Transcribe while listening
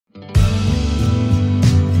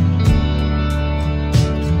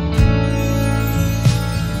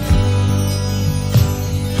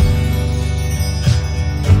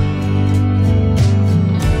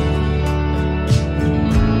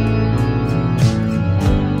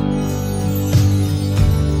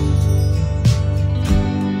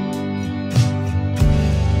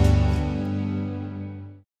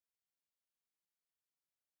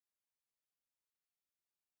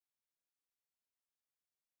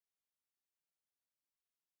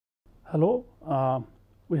Hello,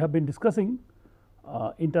 we have been discussing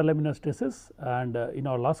interlaminar stresses, and in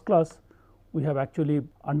our last class we have actually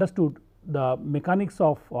understood the mechanics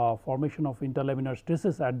of formation of interlaminar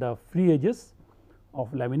stresses at the free edges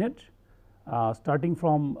of laminate. Starting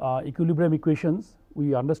from equilibrium equations,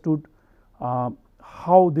 we understood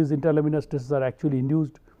how these interlaminar stresses are actually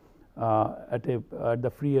induced at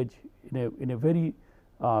the free edge in a very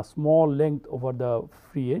small length over the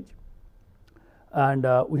free edge. And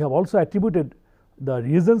we have also attributed the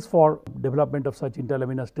reasons for development of such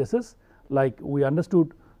interlaminar stresses, like we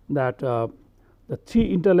understood that the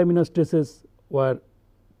three interlaminar stresses were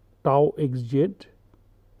tau xz,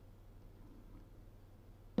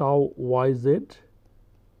 tau yz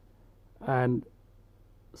and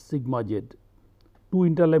sigma z, two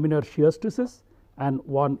interlaminar shear stresses and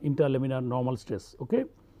one interlaminar normal stress. Okay.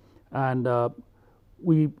 And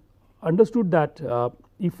we understood that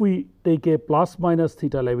if we take a plus minus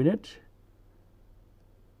theta laminate,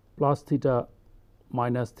 plus theta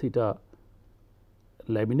minus theta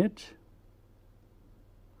laminate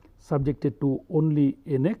subjected to only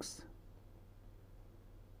nx.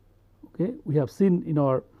 Okay. We have seen in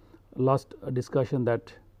our last discussion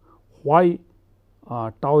that why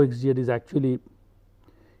tau xz is actually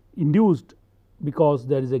induced, because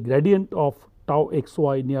there is a gradient of tau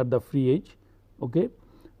xy near the free edge. Okay.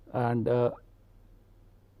 And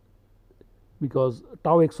because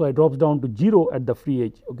tau xy drops down to 0 at the free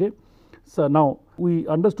edge. Okay. So, now we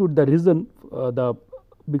understood the reason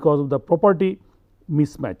because of the property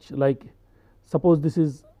mismatch, like suppose this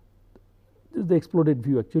is the exploded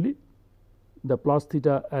view actually, the plus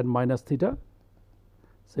theta and minus theta.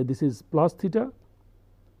 Say this is plus theta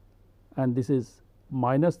and this is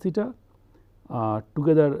minus theta,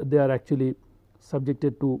 together they are actually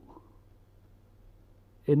subjected to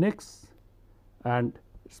nx and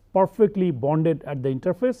it is perfectly bonded at the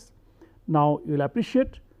interface. Now, you will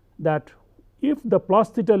appreciate that if the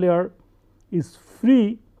plus theta layer is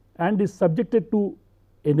free and is subjected to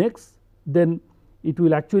nx, then it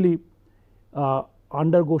will actually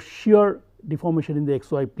undergo shear deformation in the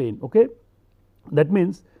xy plane. Okay. That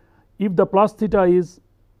means, if the plus theta is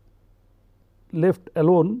left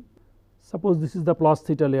alone, suppose this is the plus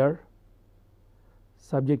theta layer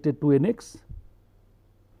subjected to nx,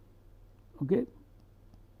 okay,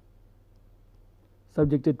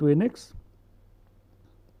 subjected to nx,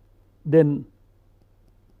 then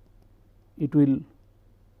it will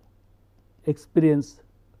experience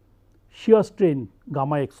shear strain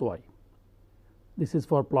gamma xy. This is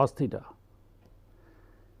for plus theta.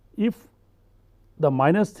 If the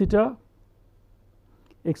minus theta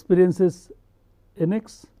experiences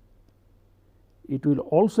nx, it will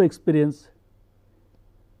also experience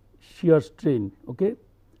shear strain, okay,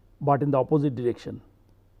 but in the opposite direction.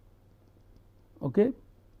 Okay.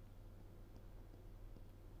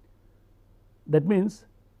 That means,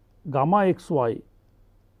 gamma xy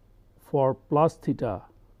for plus theta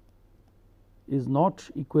is not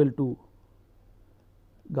equal to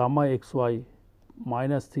gamma xy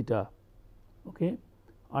minus theta, okay,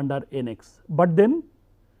 under nx, but then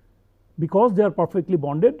because they are perfectly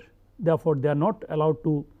bonded, therefore, they are not allowed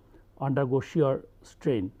to undergo shear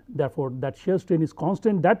strain. Therefore, that shear strain is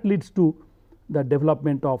constant, that leads to the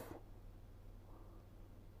development of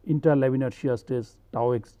interlaminar shear stress tau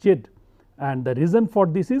xz, and the reason for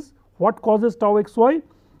this is what causes tau xy?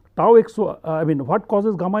 I mean what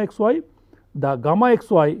causes gamma xy? The gamma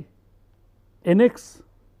xy nx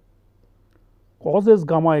causes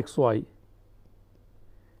gamma xy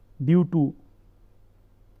due to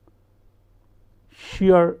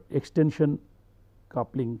shear extension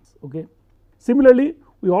couplings. Okay. Similarly,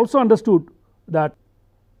 we also understood that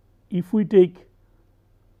if we take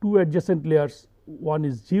two adjacent layers, one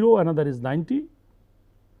is 0, another is 90,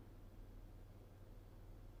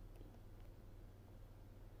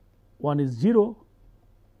 one is 0,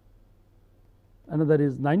 another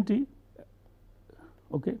is 90,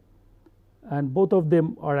 okay, and both of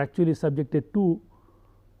them are actually subjected to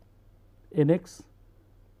nx.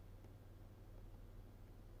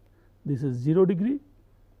 This is 0 degree,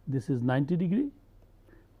 this is 90 degree,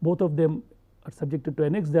 both of them are subjected to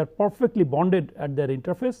nx, they are perfectly bonded at their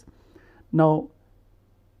interface. Now,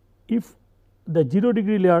 if the 0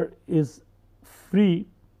 degree layer is free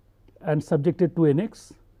and subjected to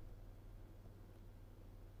nx,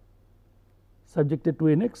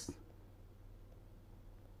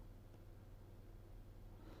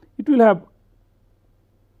 it will have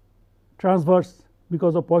transverse,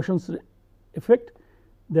 because of Poisson's effect,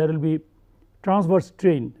 there will be transverse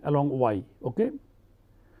strain along y. Okay.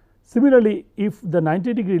 Similarly, if the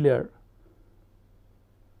 90 degree layer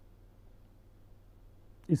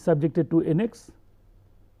is subjected to Nx,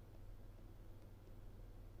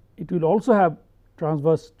 it will also have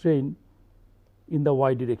transverse strain in the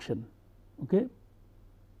y direction. Okay.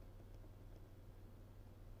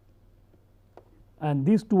 And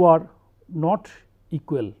these two are not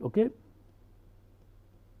equal. Okay.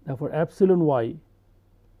 Therefore, epsilon y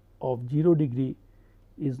of 0 degree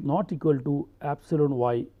is not equal to epsilon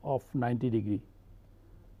y of 90 degree.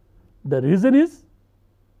 The reason is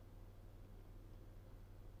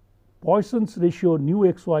Poisson's ratio nu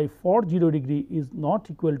x y for 0 degree is not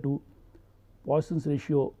equal to Poisson's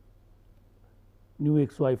ratio nu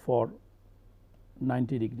x y for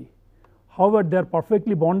 90 degree. However, they are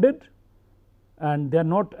perfectly bonded and they are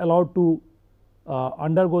not allowed to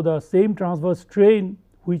undergo the same transverse strain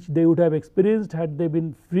which they would have experienced had they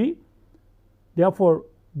been free. Therefore,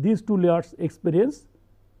 these two layers experience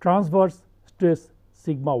transverse stress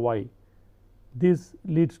sigma y. This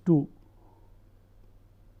leads to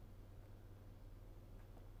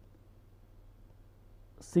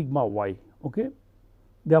sigma y. Okay.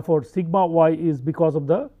 Therefore, sigma y is because of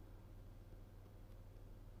the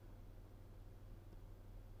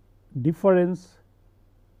difference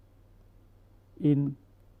in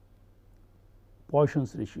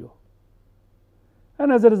Poisson's ratio,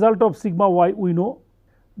 and as a result of sigma y we know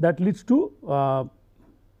that leads to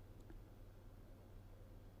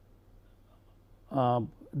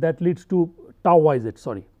tau y z,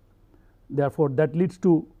 sorry. Therefore, that leads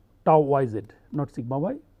to tau y z, not sigma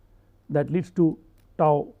y, that leads to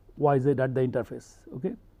tau y z at the interface.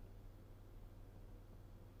 Okay.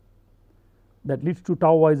 That leads to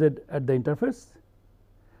tau y z at the interface,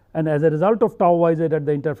 and as a result of tau y z at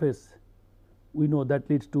the interface we know that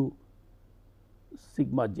leads to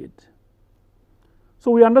sigma z. So,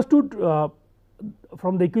 we understood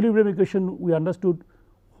from the equilibrium equation, we understood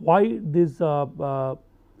why these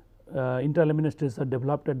interlaminar stresses are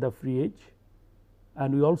developed at the free edge,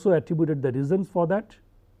 and we also attributed the reasons for that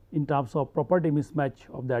in terms of property mismatch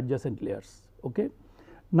of the adjacent layers. Okay.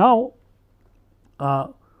 Now,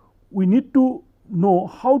 we need to know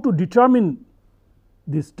how to determine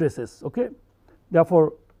these stresses. Okay.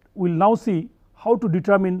 Therefore, we will now see how to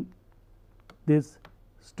determine these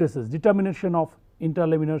stresses, determination of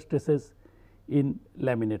interlaminar stresses in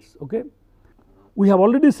laminates. Okay. We have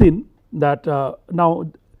already seen that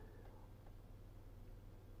now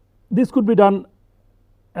this could be done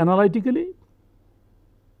analytically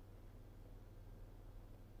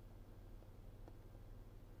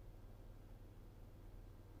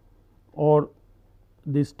or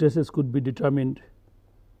these stresses could be determined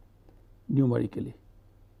numerically.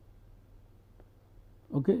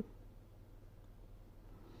 Okay.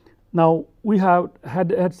 Now, we have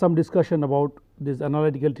had some discussion about this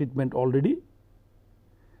analytical treatment already,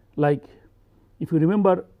 like if you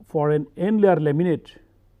remember for an n layer laminate,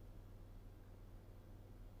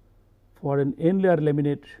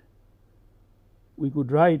 we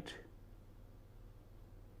could write,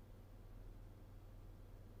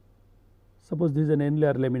 suppose this is an n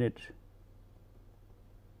layer laminate,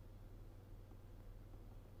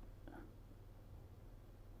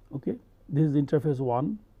 okay. This is interface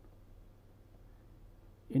 1,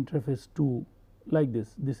 interface 2, like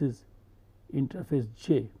this, this is interface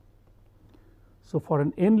j. So, for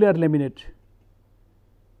an n layer laminate,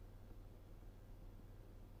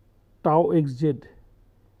 tau x z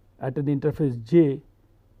at an interface j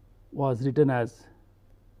was written as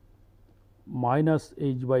minus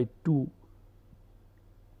h by 2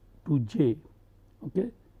 to j, okay,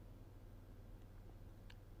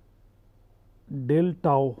 del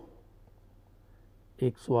tau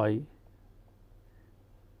x y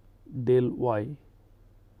del y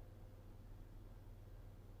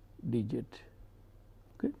dz.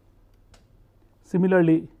 Okay.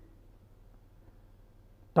 Similarly,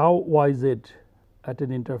 tau y z at an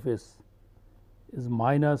interface is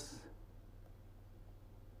minus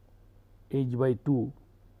h by 2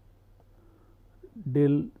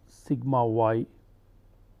 del sigma y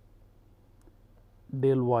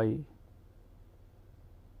del y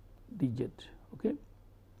dz. Okay.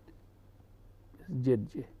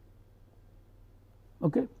 Zj.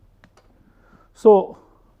 Okay. So,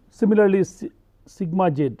 similarly,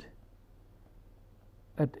 sigma z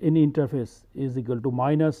at any interface is equal to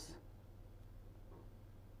minus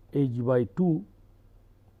h by 2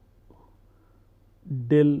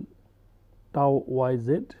 del tau y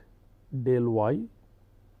z del y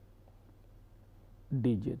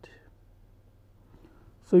dz.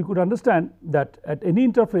 So, you could understand that at any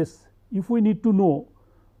interface, if we need to know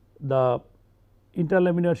the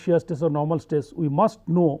interlaminar shear stress or normal stress, we must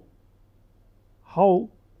know how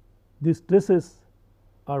these stresses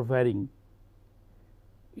are varying.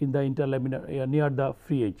 in the interlaminar near the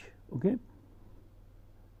free edge. Okay.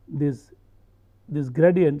 These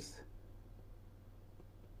gradients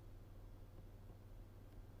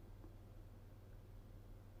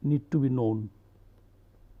need to be known.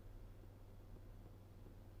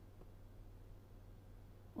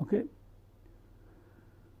 Okay.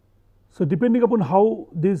 So, depending upon how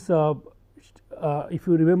this if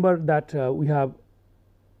you remember that we have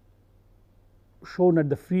shown at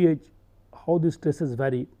the free edge how these stresses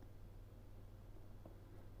vary.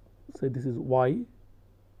 Say this is y,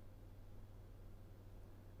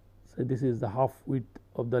 say this is the half width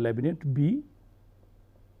of the laminate B.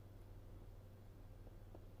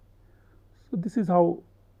 So, this is how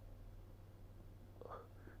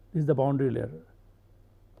this is the boundary layer,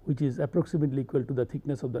 which is approximately equal to the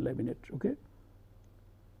thickness of the laminate. Okay.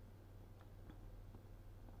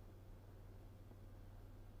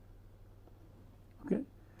 Okay.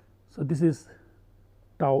 So, this is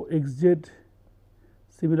tau xz.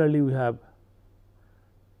 Similarly, we have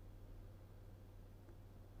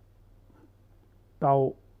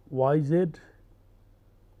tau yz.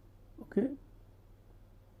 Okay.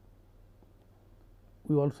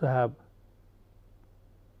 We also have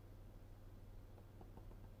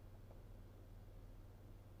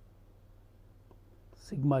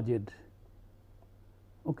sigma z.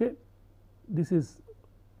 Okay. This is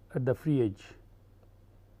at the free edge.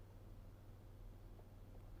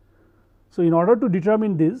 So, in order to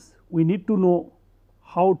determine this, we need to know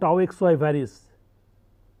how tau xy varies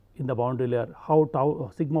in the boundary layer, how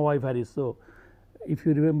tau sigma y varies. So, if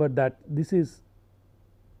you remember that this is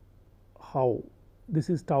how this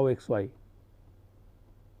is tau xy.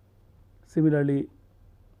 Similarly,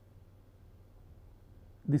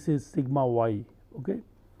 this is sigma y. Okay.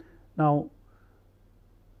 Now,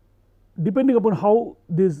 depending upon how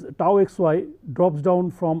this tau xy drops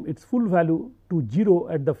down from its full value to 0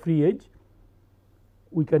 at the free edge,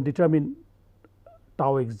 we can determine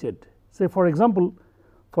tau xz. Say for example,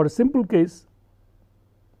 for a simple case,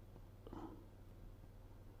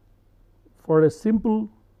 for a simple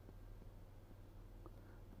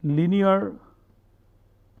linear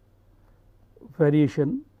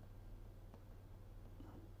variation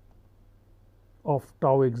of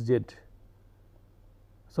tau xz,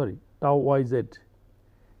 sorry, tau yz,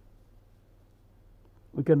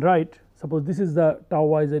 we can write, suppose this is the tau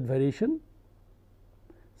yz variation,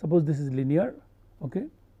 suppose this is linear. Okay.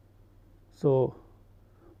 So,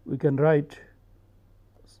 we can write,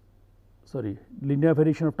 sorry, linear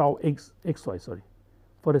variation of tau xy, sorry,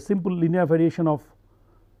 for a simple linear variation of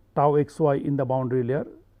tau xy in the boundary layer,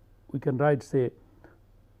 we can write say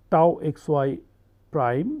tau xy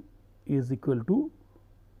prime is equal to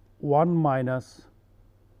 1 minus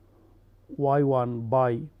y 1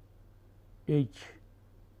 by h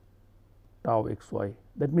tau xy.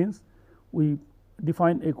 That means, we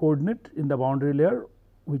define a coordinate in the boundary layer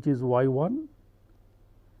which is y 1.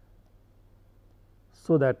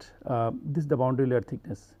 So, that this is the boundary layer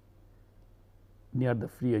thickness near the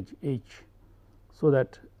free edge h. So,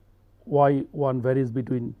 that y 1 varies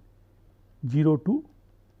between 0 to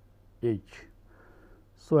h.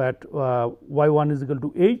 So, at y 1 is equal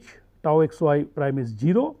to h, tau xy prime is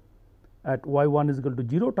 0, at y 1 is equal to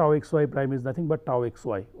 0, tau xy prime is nothing but tau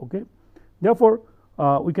xy. Okay. Therefore,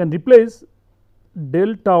 we can replace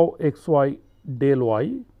del tau xy del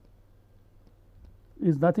y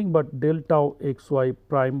is nothing but del tau xy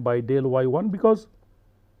prime by del y 1, because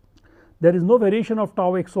there is no variation of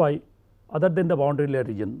tau xy other than the boundary layer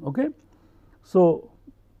region. Okay. So,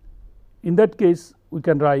 in that case we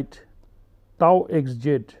can write tau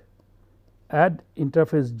xz at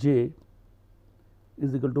interface j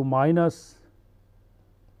is equal to minus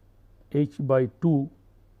h by 2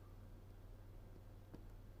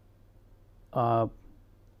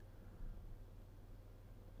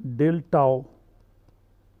 del tau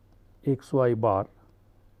xy bar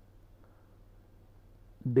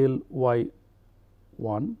del y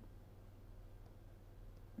 1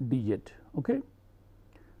 dz. Okay.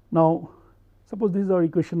 Now, suppose this is our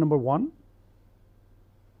equation number 1.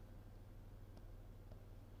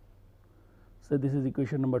 So, this is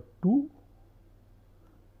equation number 2.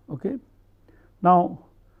 Okay. Now,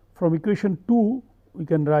 from equation 2 we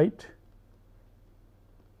can write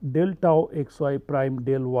del tau xy prime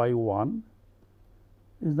del y 1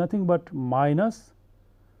 is nothing but minus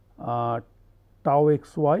tau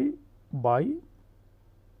xy by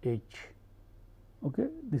h. Okay.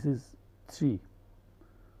 This is 3.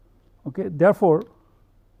 Okay. Therefore,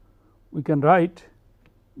 we can write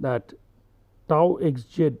that tau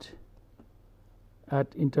xz at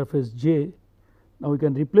interface j. Now, we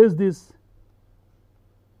can replace this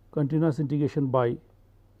continuous integration by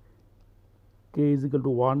k is equal to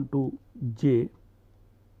 1 to j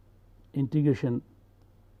integration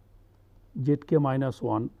z k minus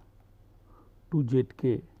 1 to z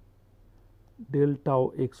k del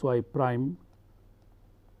tau x y prime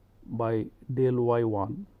by del y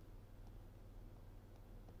 1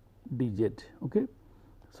 dz. Okay.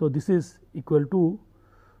 So, this is equal to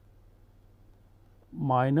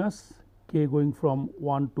minus k going from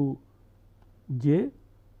 1 to j.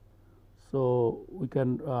 So, we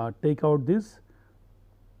can take out this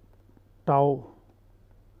tau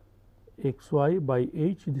x y by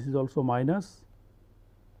h, this is also minus,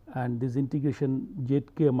 and this integration z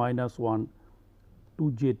k minus 1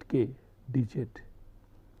 to z k dz.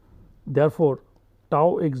 Therefore,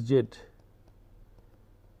 tau x z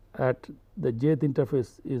at the jth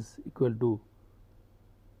interface is equal to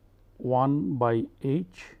 1 by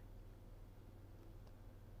h,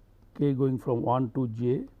 k going from 1 to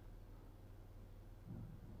j,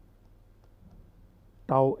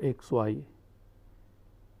 tau x y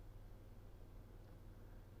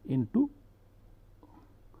into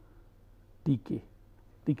T k.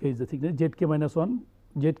 T k is the thickness, z k minus 1,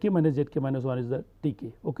 z k minus z k minus 1 is the T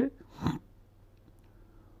k. Okay.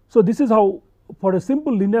 So, this is how for a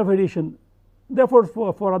simple linear variation. Therefore,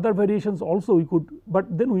 for other variations also we could,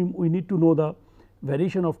 but then we need to know the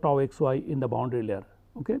variation of tau x y in the boundary layer.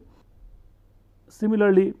 Okay.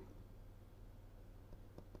 Similarly,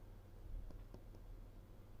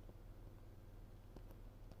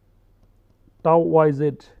 tau y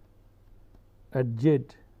z at z,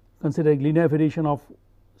 considering linear variation of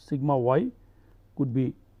sigma y, could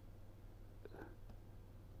be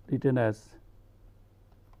written as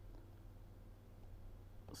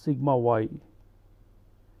sigma y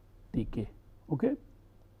T k. Okay.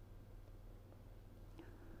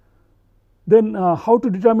 Then how to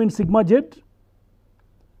determine sigma z?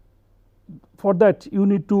 For that you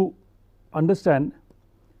need to understand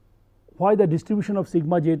why the distribution of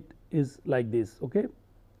sigma z is like this. Okay.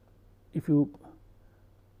 If you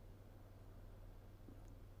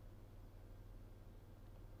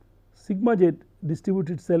sigma z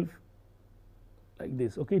distributes itself like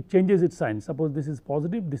this. Okay. It changes its sign. Suppose this is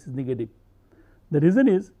positive, this is negative. The reason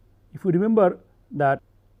is, if you remember that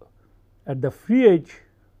at the free edge,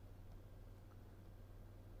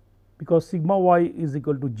 because sigma y is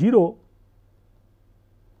equal to 0,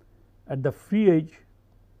 at the free edge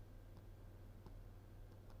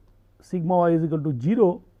sigma y is equal to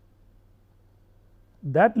 0,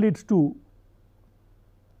 that leads to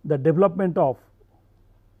the development of,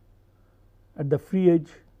 at the free edge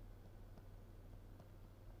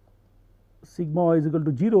sigma y is equal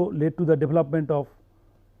to 0 led to the development of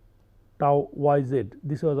tau y z.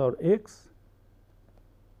 This was our x,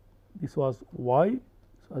 this was y,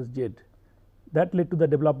 this was z. That led to the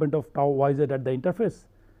development of tau y z at the interface.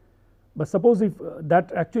 But suppose if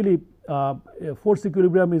that actually force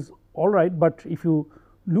equilibrium is all right, but if you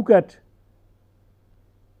look at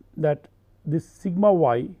that this sigma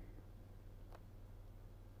y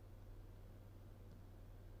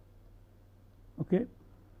okay,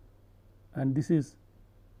 and this is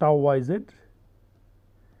tau y z,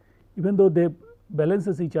 even though they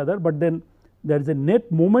balances each other, but then there is a net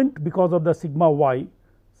moment because of the sigma y.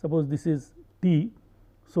 Suppose this is t.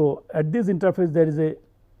 So, at this interface there is a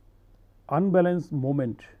unbalanced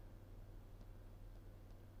moment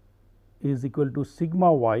is equal to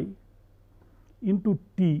sigma y into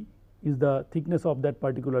t is the thickness of that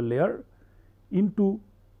particular layer into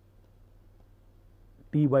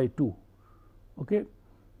t by 2. Okay.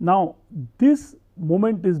 Now, this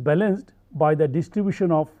moment is balanced by the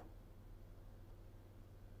distribution of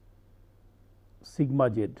sigma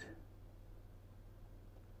z.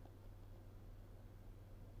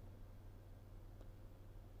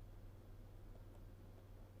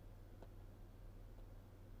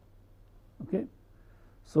 Okay.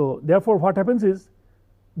 So, therefore, what happens is,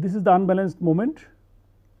 this is the unbalanced moment.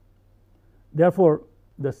 Therefore,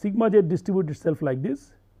 the sigma z distributes itself like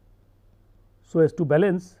this, so as to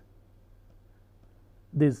balance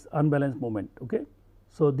this unbalanced moment. Okay.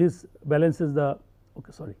 So, this balances the,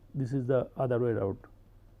 okay, sorry, this is the other way around.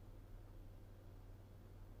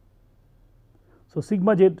 So,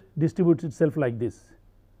 sigma z distributes itself like this,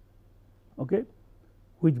 okay,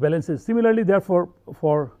 which balances. Similarly, therefore,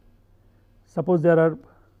 for suppose there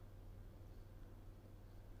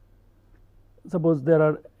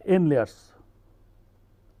are n layers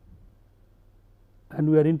and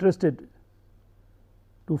we are interested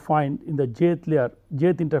to find in the jth layer,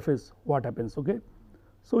 jth interface what happens. Okay.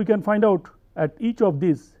 So, we can find out at each of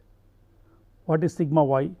these what is sigma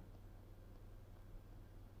y,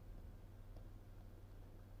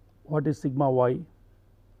 what is sigma y.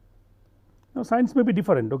 Now, Now, signs may be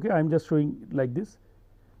different. Okay, I am just showing like this.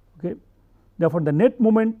 Okay. Therefore, the net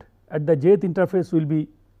moment at the jth interface will be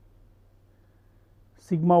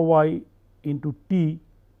sigma y into T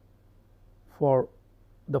for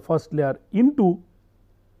the first layer into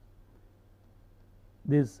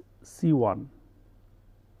this C1.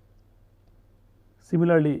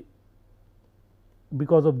 Similarly,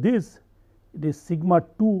 because of this, it is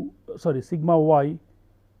sigma y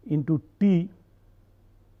into T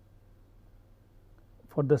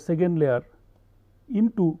for the second layer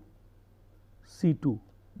into C2.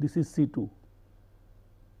 This is C2,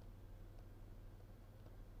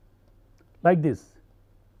 like this.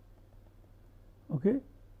 Okay,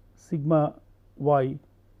 sigma y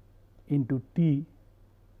into T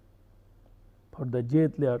for the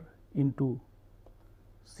jth layer into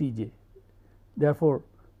Cj. Therefore,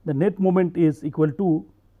 the net moment is equal to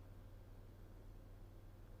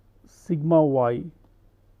sigma y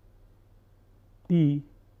T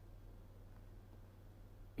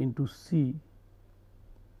into C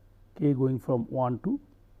k going from 1 to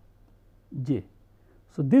j.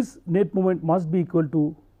 So, this net moment must be equal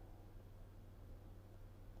to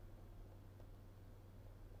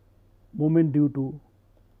moment due to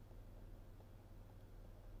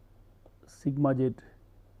sigma j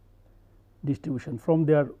distribution. From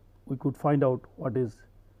there we could find out what is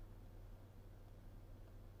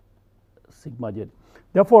sigma j.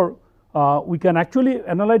 Therefore, we can actually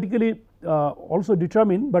analytically also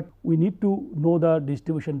determine, but we need to know the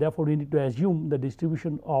distribution. Therefore, we need to assume the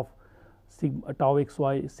distribution of sigma tau x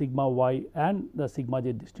y, sigma y and the sigma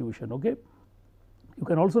j distribution. Okay. You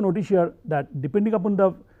can also notice here that depending upon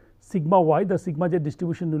the sigma y, the sigma j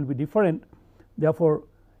distribution will be different. Therefore,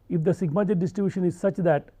 if the sigma j distribution is such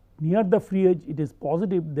that near the free edge it is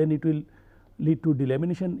positive, then it will lead to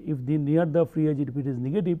delamination. If the near the free edge if it is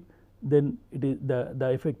negative, then it is the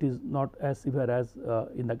effect is not as severe as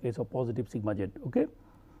in the case of positive sigma j. Okay.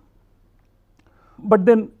 But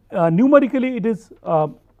then numerically it is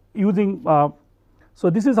using, so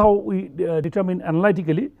this is how we determine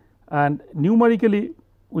analytically, and numerically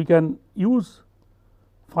we can use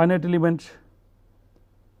finite element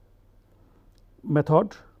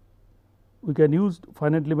method. We can use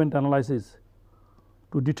finite element analysis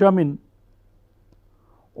to determine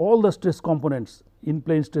all the stress components, in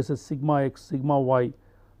plane stresses sigma x, sigma y,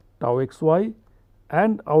 tau x y,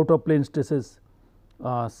 and out of plane stresses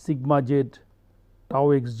sigma z,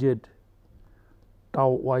 tau x z, tau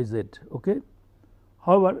y z. Okay.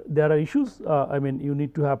 However, there are issues, I mean you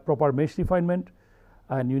need to have proper mesh refinement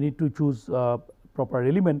and you need to choose proper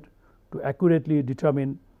element to accurately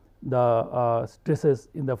determine the stresses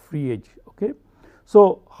in the free edge. Okay.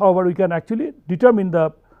 So, however, we can actually determine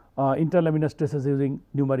the interlaminar stresses using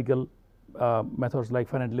numerical methods like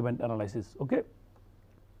finite element analysis. Okay.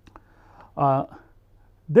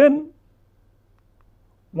 Then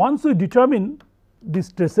once we determine these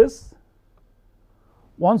stresses,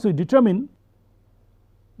 once we determine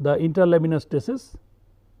the interlaminar stresses,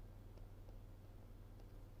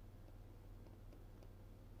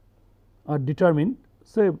 are determined,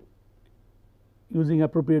 say using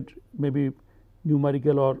appropriate maybe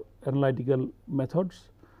numerical or analytical methods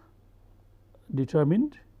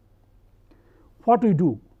determined, what we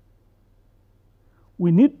do? We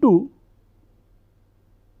need to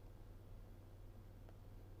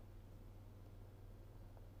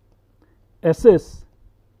assess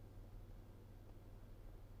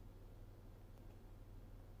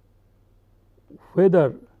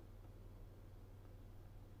whether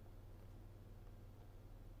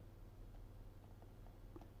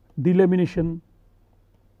delamination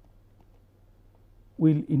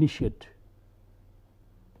will initiate.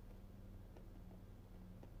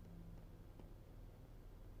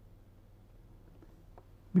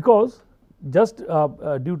 Because just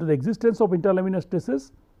due to the existence of interlaminar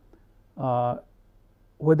stresses,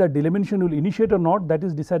 whether delamination will initiate or not, that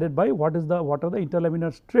is decided by what are the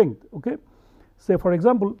interlaminar strength. Okay. Say for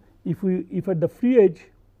example, if at the free edge,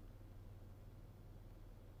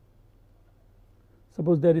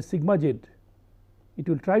 suppose there is sigma z, it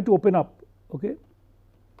will try to open up, okay,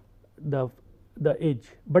 the edge,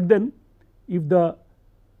 but then if the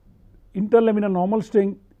interlaminar normal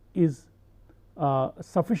strength is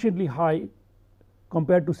sufficiently high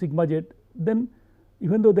compared to sigma z, then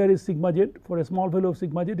even though there is sigma z, for a small value of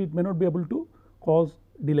sigma z, it may not be able to cause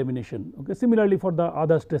delamination. Okay. Similarly, for the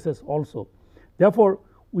other stresses also. Therefore,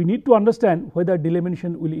 we need to understand whether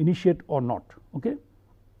delamination will initiate or not. Okay.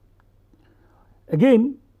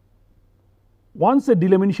 Again, once a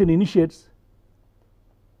delamination initiates,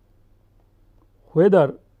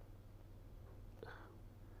 whether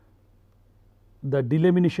the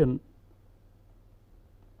delamination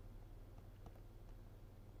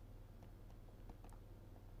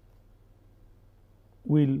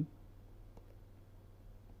will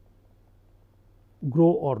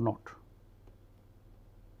grow or not.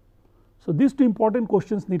 So, these two important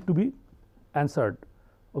questions need to be answered.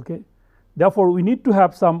 Okay. Therefore, we need to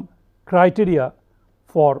have some criteria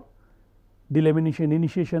for delamination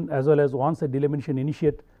initiation, as well as once a delamination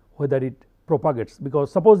initiate, whether it propagates,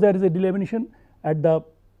 because suppose there is a delamination at the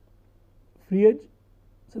free edge.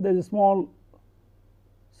 So, there is a small,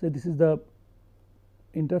 say this is the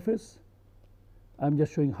interface, I am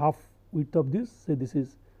just showing half width of this, say this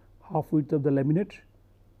is half width of the laminate.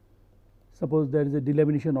 Suppose there is a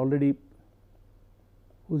delamination already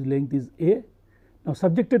whose length is A. Now,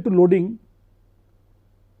 subjected to loading,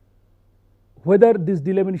 whether this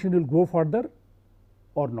delamination will grow further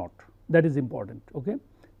or not, that is important. Okay.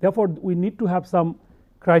 Therefore, we need to have some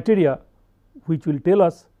criteria which will tell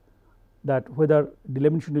us that whether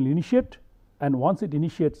delamination will initiate, and once it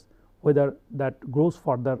initiates, whether that grows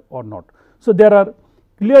further or not. So, there are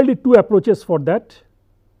clearly two approaches for that.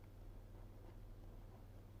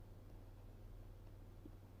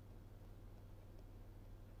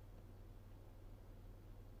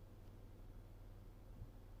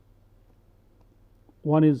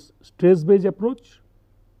 One is stress based approach,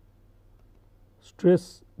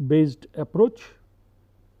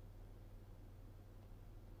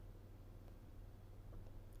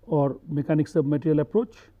 or mechanics of material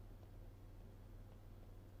approach,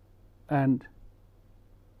 and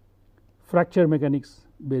fracture mechanics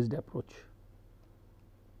based approach.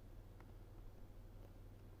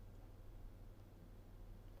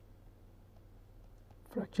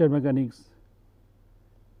 Fracture mechanics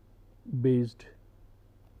based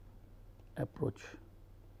approach.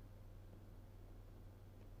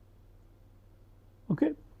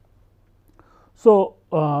 Okay. So,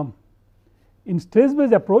 in stress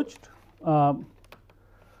based approach,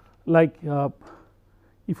 like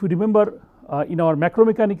if you remember in our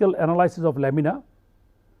macromechanical analysis of lamina,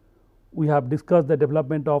 we have discussed the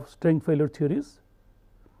development of strength failure theories,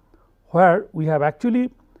 where we have actually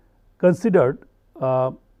considered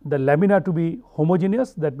the lamina to be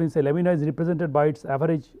homogeneous. That means, a lamina is represented by its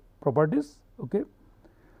average properties, okay,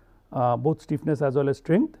 both stiffness as well as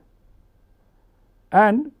strength,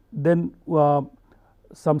 and then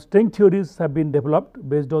some strength theories have been developed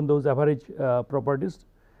based on those average properties,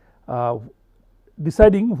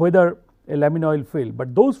 deciding whether a lamina will fail,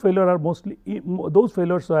 but those failures are mostly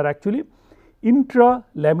actually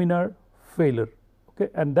intralaminar failure. Okay,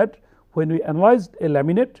 and that when we analyzed a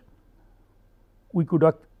laminate, we could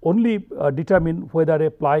only determine whether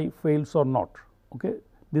a ply fails or not. Okay.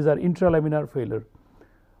 These are intralaminar failure.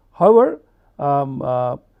 However,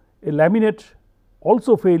 a laminate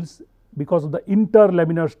also fails because of the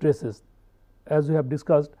interlaminar stresses, as we have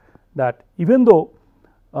discussed, that even though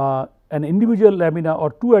an individual lamina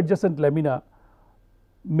or two adjacent lamina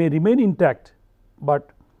may remain intact,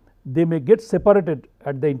 but they may get separated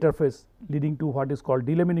at the interface, leading to what is called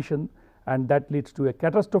delamination, and that leads to a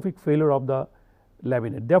catastrophic failure of the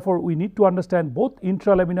laminate. Therefore, we need to understand both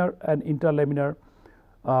intralaminar and interlaminar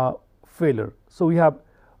failure. So, we have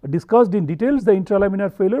discussed in details the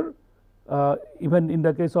intralaminar failure, even in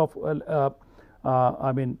the case of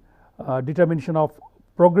determination of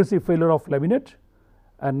progressive failure of laminate,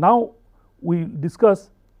 and now we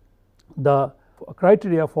discuss the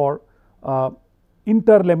criteria for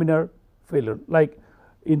interlaminar failure, like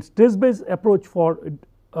in stress based approach for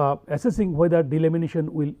assessing whether delamination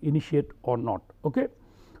will initiate or not. Okay.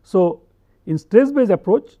 So, in stress based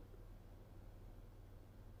approach,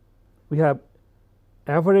 we have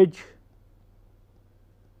average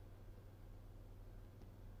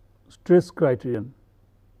stress criterion.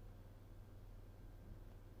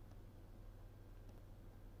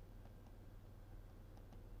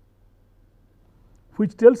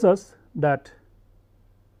 Which tells us that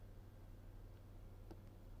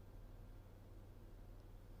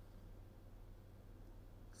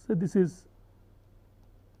so this is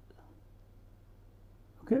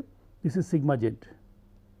okay, this is sigma z,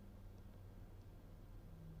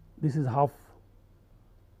 this is half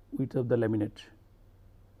width of the laminate,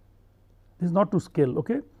 this is not to scale,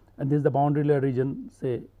 okay, and this is the boundary layer region,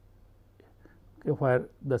 say, okay, where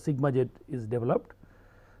the sigma z is developed.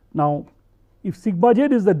 Now, if sigma z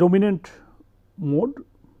is the dominant mode,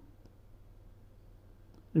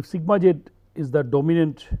 if sigma z is the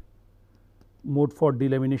dominant mode for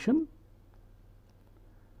delamination,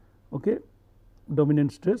 okay,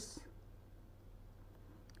 dominant stress,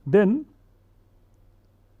 then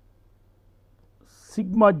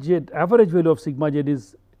sigma z, average value of sigma z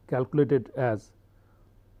is calculated as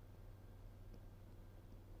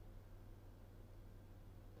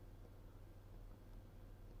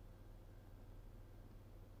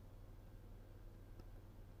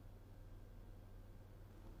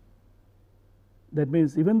That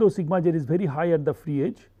means, even though sigma z is very high at the free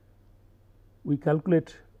edge, we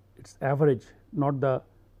calculate its average, not the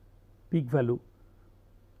peak value,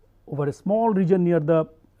 over a small region near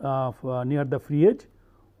the free edge,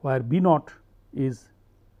 where B naught is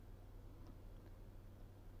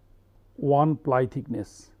 1 ply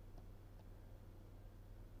thickness.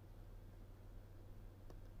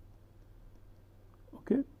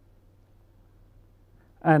 Okay.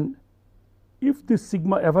 And if this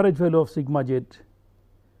sigma average value of sigma z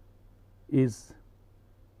is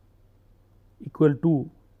equal to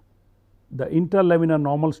the interlaminar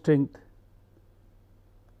normal strength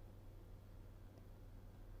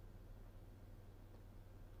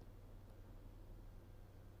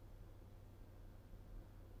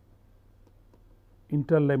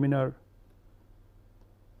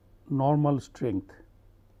normal strength,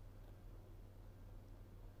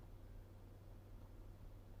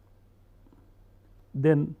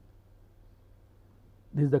 then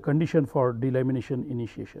this is the condition for delamination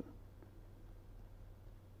initiation.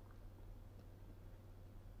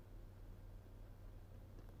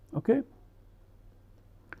 Okay.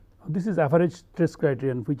 This is average stress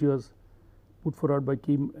criterion, which was put forward by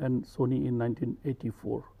Kim and Sony in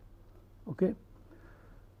 1984. Okay.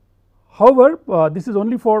 However, this is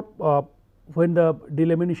only for when the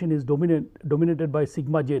delamination is dominated by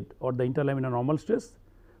sigma z or the interlaminar normal stress,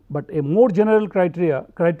 but a more general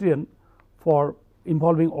criterion for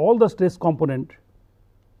involving all the stress component,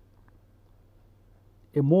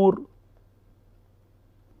 a more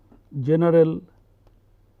general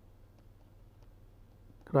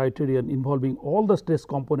criterion involving all the stress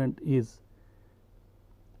component is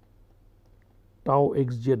tau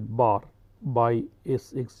xz bar by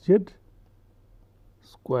Sxz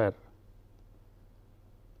square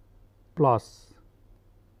plus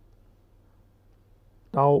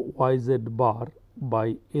tau yz bar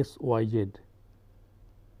by Syz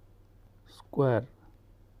square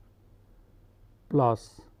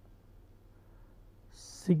plus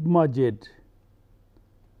sigma z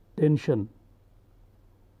tension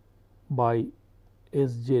by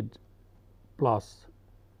Sz plus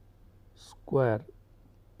square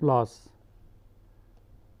plus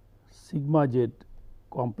sigma z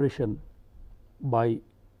compression by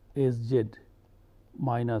Sz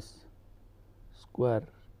minus square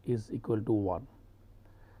is equal to 1.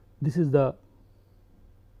 This is the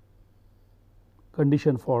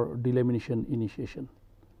condition for delamination initiation.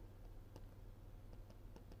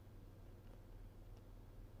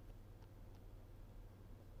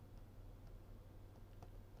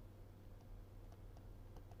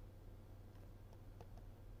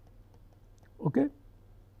 Okay.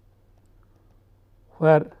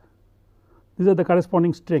 Where these are the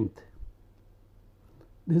corresponding strength.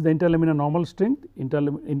 This is the interlaminar normal strength in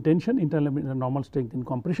tension, interlaminar normal strength in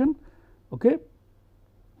compression, okay.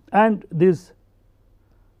 And this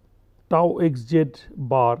tau xz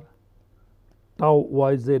bar, tau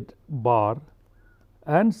yz bar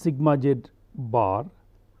and sigma z bar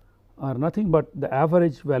are nothing but the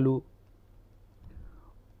average value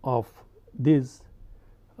of this.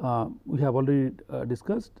 We have already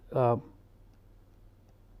discussed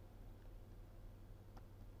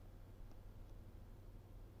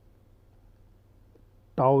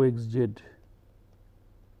tau xz,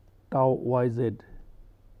 tau yz,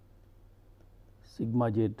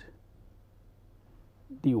 sigma z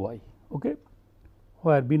dy, okay,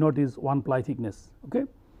 where B naught is 1 ply thickness. Okay.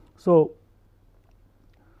 So,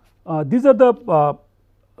 these are the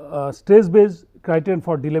stress based criterion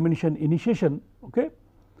for delamination initiation. Okay.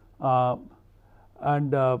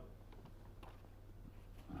 And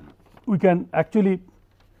we can actually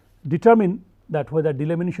determine that whether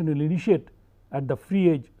delamination will initiate at the free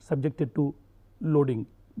edge subjected to loading,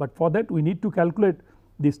 but for that we need to calculate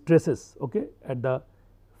the stresses, okay, at the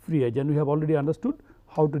free edge, and we have already understood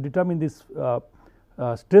how to determine these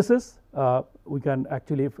stresses. We can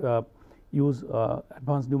actually use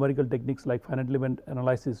advanced numerical techniques like finite element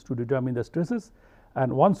analysis to determine the stresses,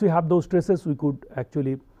 and once we have those stresses we could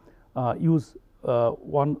actually use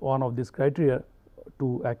one of these criteria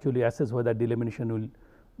to actually assess whether delamination will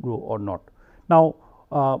grow or not. Now,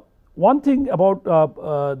 one thing about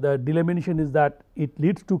the delamination is that it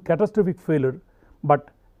leads to catastrophic failure,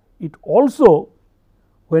 but it also,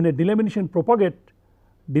 when a delamination propagates,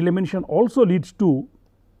 delamination also leads to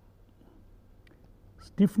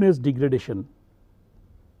stiffness degradation.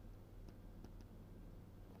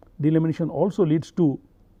 Delamination also leads to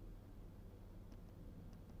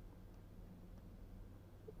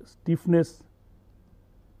stiffness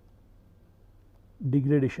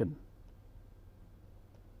degradation,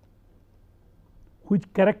 which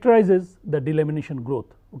characterizes the delamination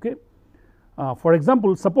growth. Okay. For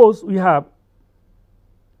example, suppose we have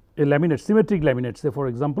a laminate, symmetric laminate, say for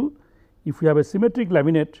example, if we have a symmetric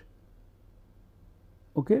laminate,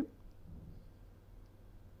 okay,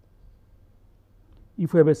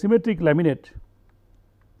 if we have a symmetric laminate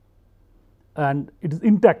and it is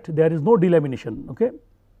intact, there is no delamination, okay,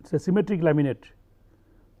 it is a symmetric laminate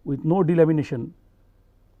with no delamination,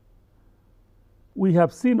 we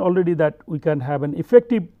have seen already that we can have an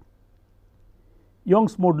effective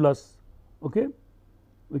Young's modulus, okay,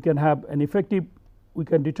 we can have an effective, we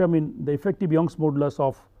can determine the effective Young's modulus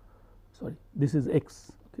of, sorry, this is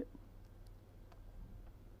x, okay,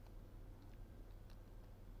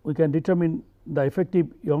 we can determine the effective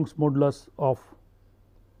Young's modulus of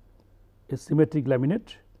a symmetric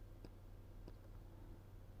laminate.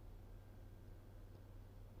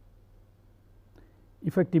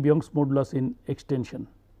 Effective Young's modulus in extension.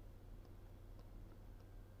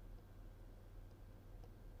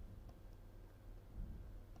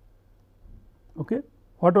 Okay.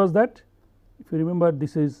 What was that? If you remember,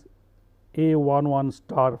 this is A11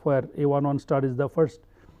 star, where A11 star is the first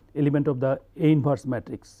element of the A inverse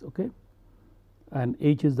matrix, okay, and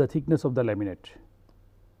H is the thickness of the laminate.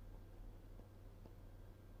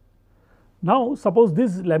 Now, suppose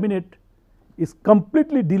this laminate is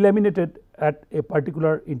completely delaminated at a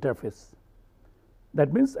particular interface.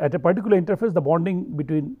 That means, at a particular interface the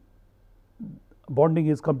bonding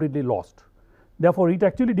is completely lost. Therefore, it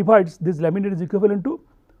actually divides, this laminate is equivalent to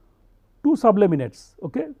 2 sublaminates.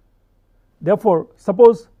 Okay. Therefore,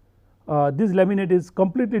 suppose this laminate is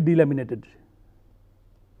completely delaminated.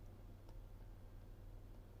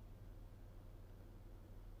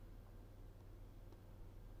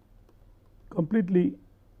 Completely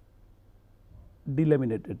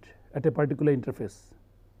delaminated at a particular interface.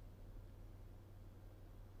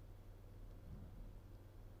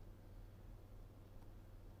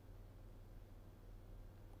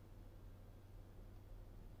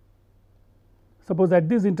 Suppose at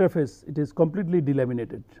this interface it is completely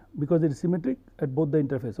delaminated, because it is symmetric at both the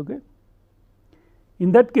interface. Okay.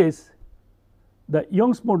 In that case, the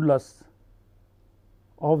Young's modulus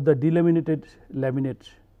of the delaminated laminate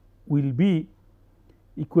will be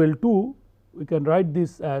equal to, we can write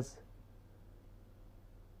this as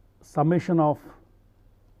summation of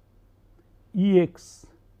Ex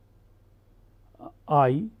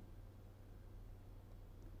I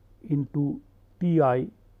into Ti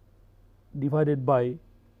divided by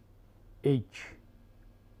H,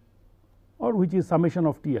 or which is summation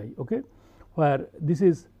of Ti, okay, where this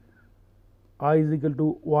is I is equal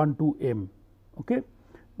to 1 to m. Okay.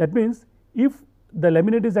 That means, if the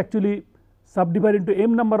laminate is actually subdivided into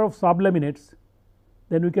m number of sublaminates,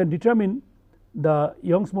 then we can determine the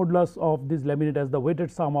Young's modulus of this laminate as the weighted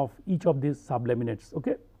sum of each of these sublaminates.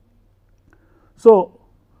 Okay. So,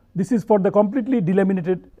 this is for the completely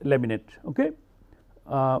delaminated laminate. Okay.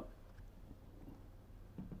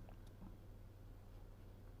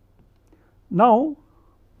 Now,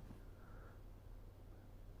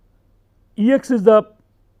 Ex is the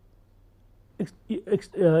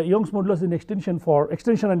Young's modulus in extension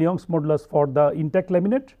and Young's modulus for the intact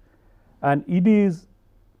laminate, and Ed is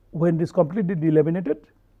when it is completely delaminated.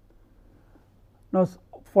 Now,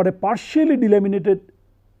 for a partially delaminated,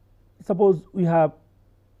 suppose we have,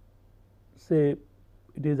 say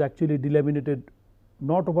it is actually delaminated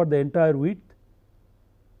not over the entire width,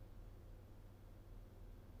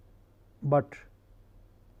 but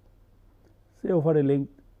say over a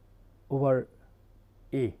length over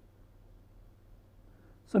A.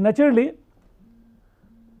 So, naturally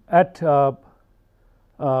at A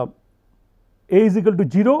is equal to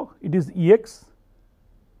 0, it is Ex,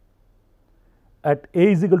 at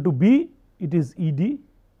A is equal to B it is Ed,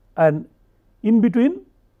 and in between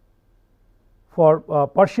for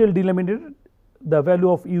partial delaminated the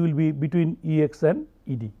value of E will be between Ex and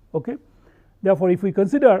Ed. Okay. Therefore, if we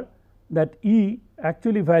consider that E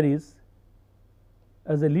actually varies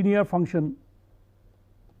as a linear function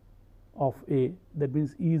of A, that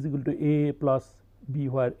means E is equal to A plus B,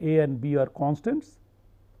 where A and B are constants.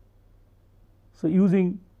 So,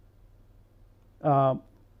 using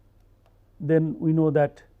then we know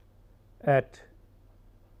that at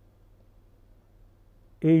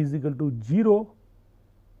A is equal to 0,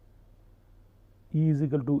 E is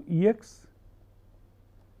equal to Ex,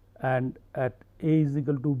 and at A is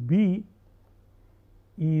equal to B,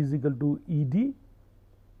 E is equal to Ed.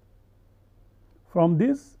 From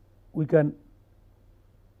this we can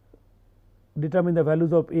determine the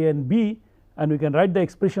values of A and B, and we can write the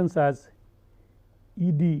expressions as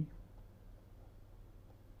Ed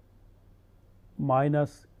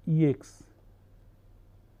minus Ex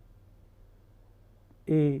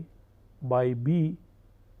A by B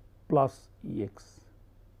plus Ex.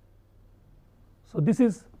 So, this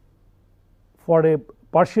is for a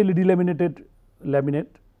partially delaminated laminate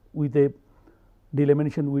with a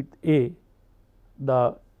delamination with A,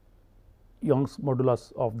 the Young's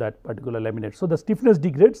modulus of that particular laminate. So, the stiffness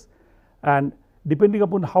degrades, and depending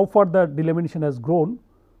upon how far the delamination has grown,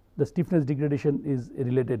 the stiffness degradation is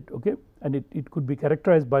related, okay, and it could be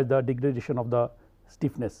characterized by the degradation of the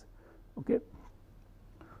stiffness. Okay.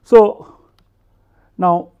 So,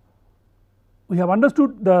 now we have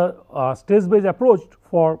understood the stress based approach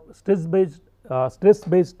for stress based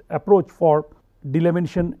approach for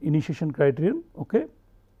delamination initiation criterion. Okay.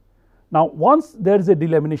 Now, once there is a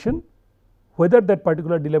delamination, whether that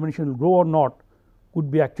particular delamination will grow or not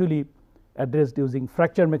could be actually addressed using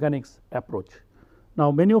fracture mechanics approach. Now,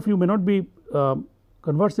 many of you may not be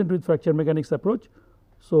conversant with fracture mechanics approach.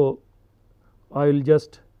 So, I will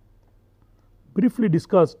just briefly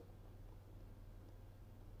discuss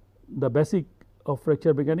the basic of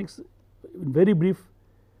fracture mechanics in very brief,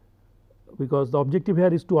 because the objective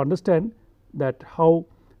here is to understand that how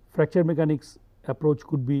fracture mechanics approach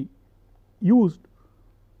could be used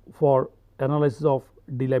for analysis of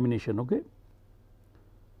delamination. Okay.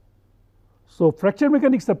 So, fracture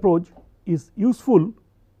mechanics approach is useful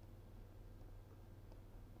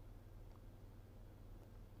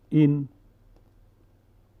in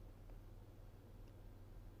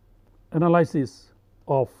analysis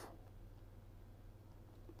of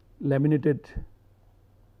laminated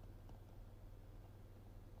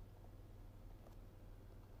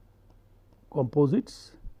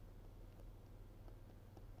composites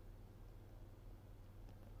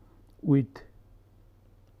with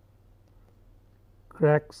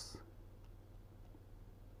cracks,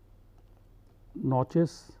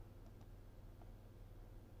 notches,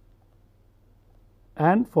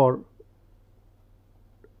 and for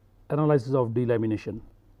analysis of delamination.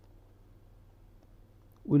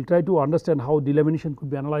 We will try to understand how delamination could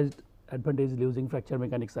be analyzed advantageously using fracture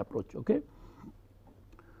mechanics approach. Okay.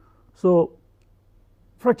 So,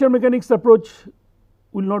 fracture mechanics approach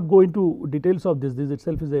will not go into details of this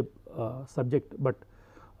itself is a subject, but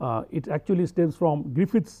it actually stems from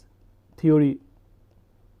Griffith's theory.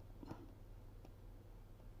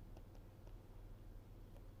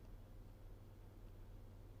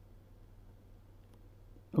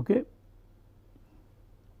 Okay.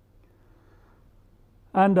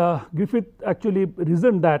 And Griffith actually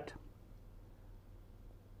reasoned that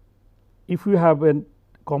if you have a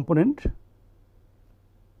component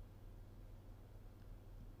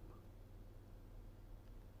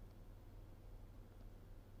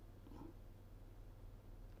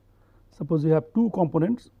suppose you have two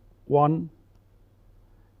components, one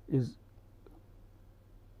is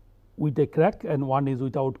with a crack and one is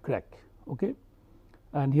without crack. Okay.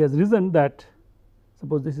 And he has reasoned that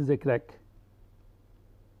suppose this is a crack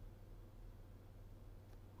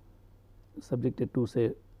subjected to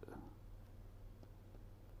say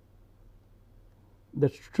the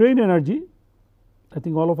strain energy, I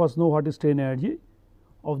think all of us know what is strain energy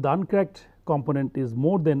of the uncracked component is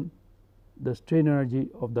more than the strain energy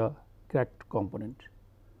of the cracked component.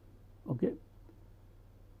 Okay.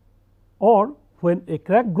 Or when a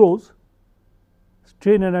crack grows,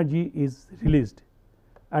 strain energy is released,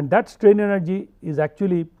 and that strain energy is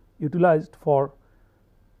actually utilized for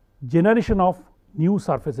generation of new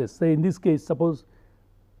surfaces. Say in this case, suppose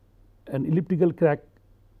an elliptical crack,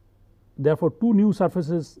 therefore, two new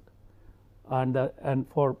surfaces, and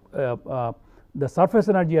for the surface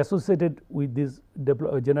energy associated with this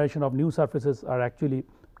generation of new surfaces are actually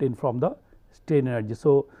obtained from the strain energy.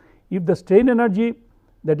 So, if the strain energy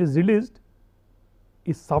that is released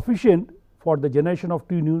is sufficient for the generation of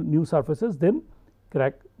two new surfaces, then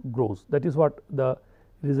crack grows. That is what the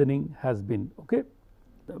reasoning has been. Okay.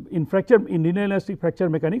 In linear elastic fracture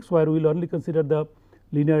mechanics, where we will only consider the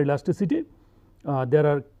linear elasticity, there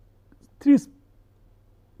are three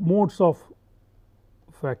modes of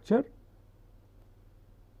fracture,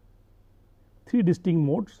 three distinct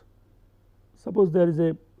modes. Suppose there is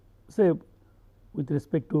a, say with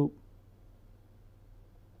respect to,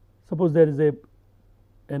 suppose there is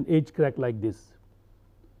an edge crack like this,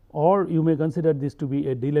 or you may consider this to be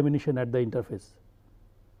a delamination at the interface.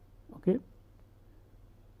 Okay.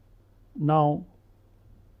 Now,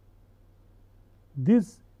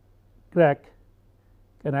 this crack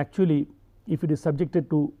can actually, if it is subjected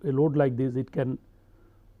to a load like this, it can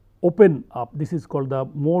open up. This is called the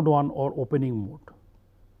mode 1 or opening mode.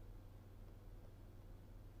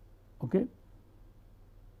 Okay.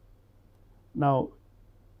 Now,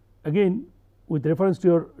 again with reference to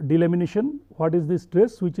your delamination, what is the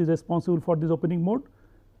stress which is responsible for this opening mode?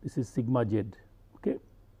 this is sigma z. Okay.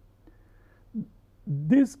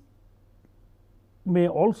 This may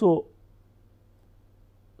also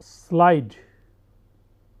slide,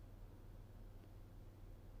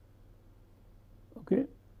 okay,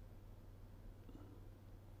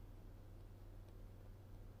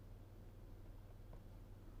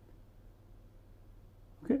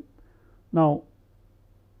 now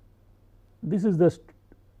this is the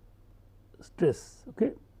stress.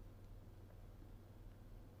 Okay.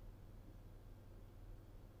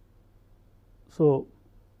 So,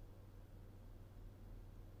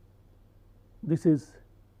 this is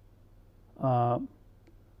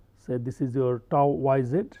say this is your tau y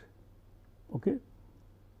z, okay,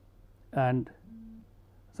 and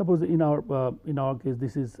suppose in our case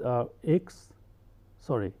this is x,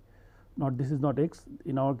 sorry, not this is not x,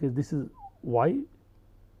 in our case this is y,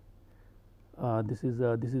 this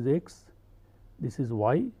is x, this is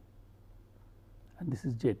y, and this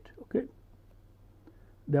is z. Okay.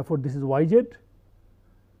 Therefore, this is y z.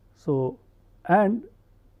 So, and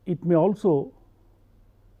it may also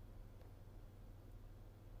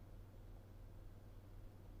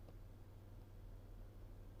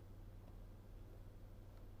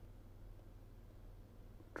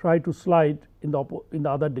try to slide in the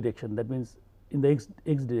other direction, that means in the x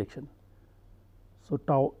direction. So,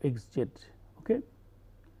 tau x z. Okay.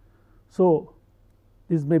 So,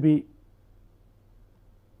 this may be,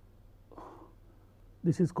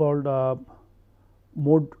 this is called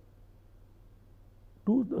mode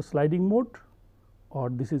 2, the sliding mode, or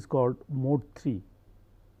this is called mode 3.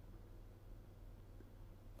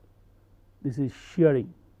 This is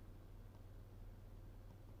shearing,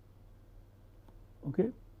 okay,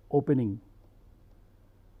 opening.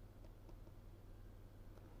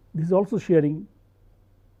 This is also shearing.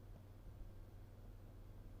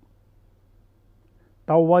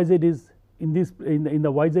 Tau y z is in this in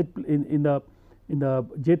the y z in the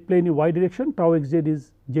z plane in y direction, tau x z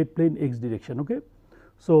is z plane x direction. Okay.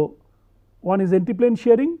 So, one is anti-plane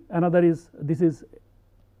shearing, another is this is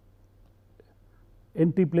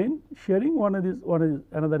anti-plane shearing,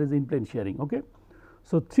 another is in-plane shearing. Okay.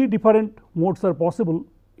 So, 3 different modes are possible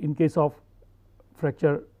in case of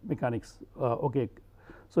fracture mechanics. Okay.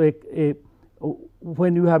 So,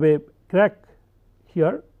 when you have a crack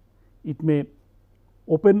here, it may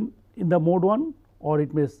open in the mode 1, or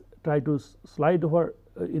it may try to slide over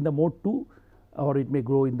in the mode 2, or it may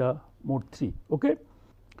grow in the mode 3. Okay.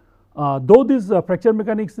 Though this fracture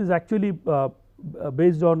mechanics is actually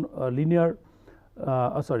based on linear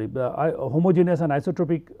homogeneous and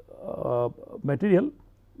isotropic material,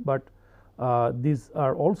 but these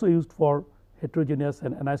are also used for heterogeneous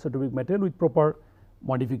and anisotropic material with proper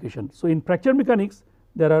modification. So, in fracture mechanics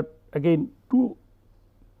there are again 2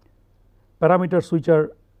 parameters which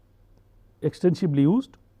are extensively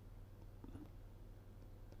used.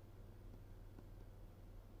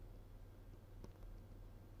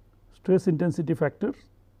 Stress intensity factor,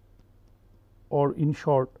 or in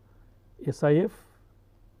short SIF,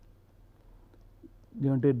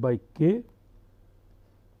 denoted by K,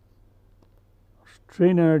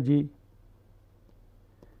 strain energy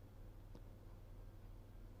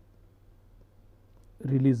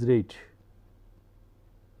release rate.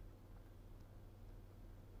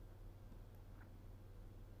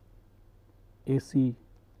 ACRR,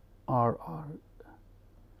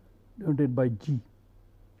 denoted by G.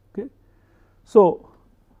 Okay. So,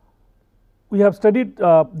 we have studied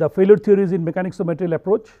the failure theories in mechanics of material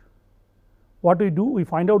approach. What we do? We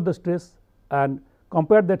find out the stress and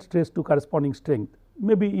compare that stress to corresponding strength,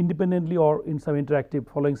 maybe independently or in some interactive,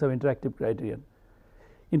 following some interactive criterion.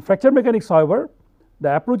 In fracture mechanics, however,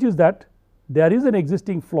 the approach is that there is an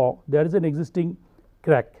existing flaw, there is an existing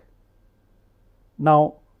crack.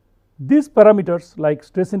 Now, these parameters like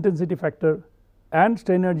stress intensity factor and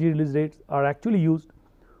strain energy release rates are actually used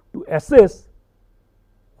to assess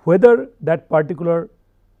whether that particular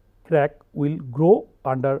crack will grow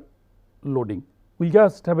under loading. We will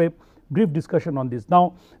just have a brief discussion on this.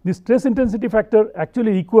 Now, the stress intensity factor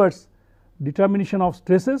actually requires determination of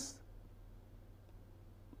stresses,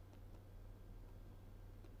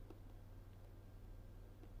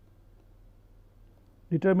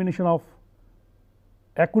 determination of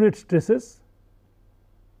accurate stresses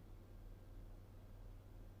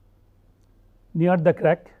near the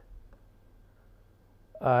crack,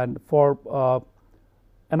 and for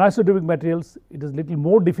anisotropic materials it is little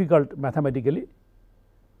more difficult mathematically.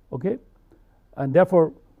 Okay. And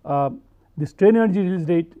therefore, the strain energy release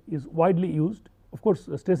rate is widely used. Of course,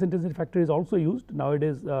 stress intensity factor is also used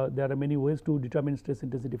nowadays. There are many ways to determine stress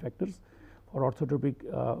intensity factors for orthotropic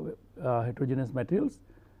heterogeneous materials,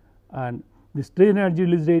 and the strain energy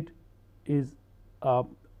release rate is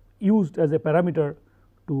used as a parameter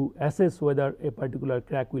to assess whether a particular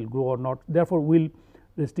crack will grow or not. Therefore, we will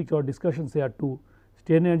restrict our discussions here to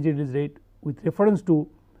strain energy release rate with reference to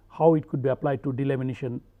how it could be applied to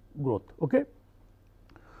delamination growth. Okay.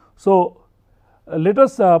 So, let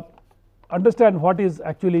us understand what is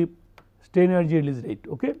actually strain energy release rate.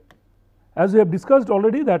 Okay. As we have discussed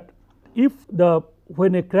already that if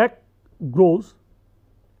when a crack grows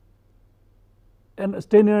and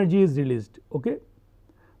strain energy is released. Okay.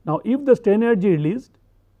 Now, if the strain energy released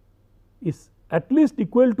is at least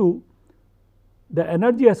equal to the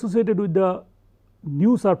energy associated with the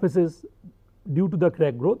new surfaces due to the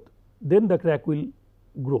crack growth, then the crack will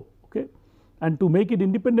grow. Okay. And to make it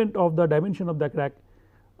independent of the dimension of the crack,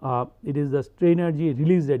 it is the strain energy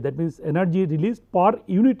release rate, that means energy released per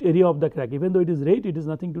unit area of the crack. Even though it is rate, it is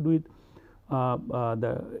nothing to do with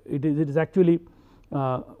it is actually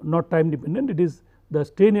not time dependent, it is the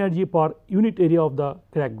strain energy per unit area of the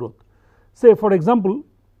crack growth. Say for example,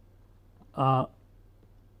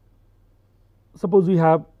 suppose we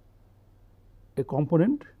have a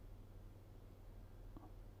component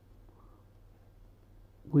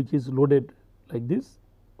which is loaded like this.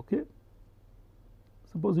 Okay.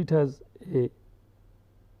 Suppose it has a,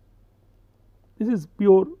 this is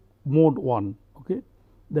pure mode 1. Okay.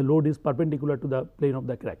 The load is perpendicular to the plane of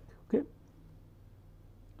the crack. Okay.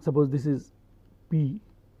 Suppose this is P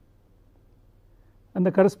and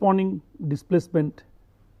the corresponding displacement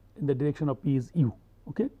in the direction of P is U.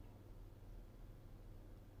 Okay.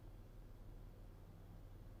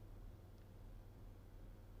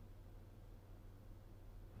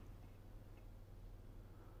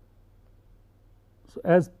 So,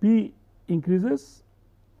 as P increases,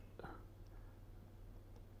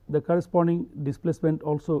 the corresponding displacement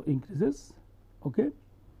also increases. Okay.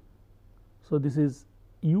 So, this is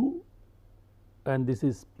U and this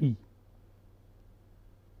is P.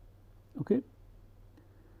 Okay.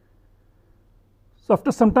 So,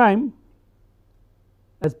 after some time,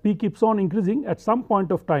 as P keeps on increasing, at some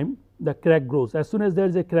point of time the crack grows. As soon as there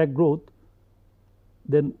is a crack growth,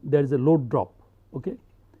 then there is a load drop. Okay.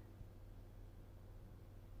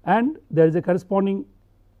 And there is a corresponding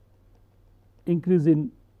increase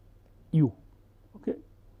in U. Okay.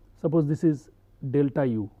 Suppose this is delta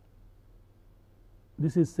U,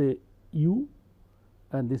 this is say U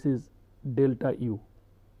and this is delta U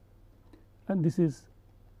and this is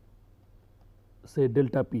say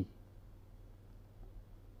delta P.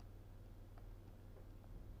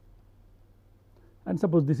 And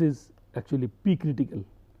suppose this is actually P critical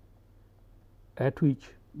at which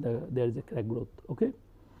there is a crack growth. Okay.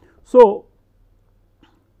 So,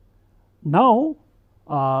 now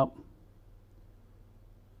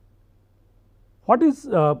what is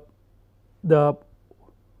the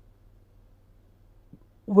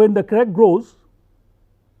when the crack grows,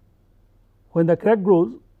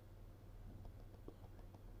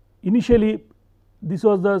 initially this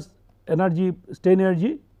was the energy strain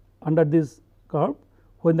energy under this curve.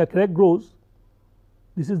 When the crack grows,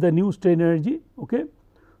 this is the new strain energy. Okay.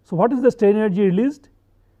 So, what is the strain energy released?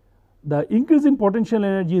 The increase in potential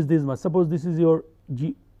energy is this much. Suppose this is your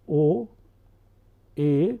G O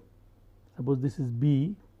A, suppose this is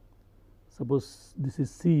B, suppose this is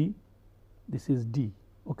C, this is D.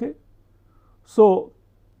 Okay. So,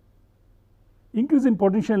 increase in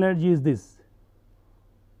potential energy is this,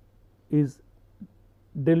 is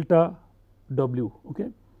delta W. Okay.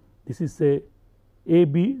 This is say A,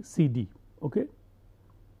 B, C, D. Okay.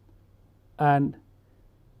 And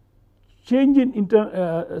change in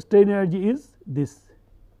strain energy is this,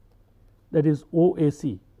 that is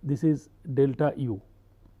OAC, this is delta U.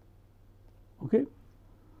 Okay.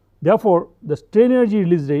 Therefore, the strain energy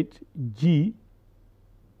release rate G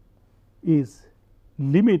is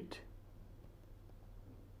limit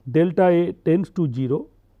delta A tends to 0.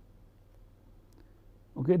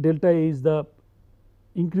 Okay. Delta A is the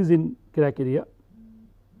increase in crack area,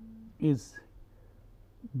 is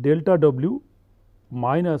delta W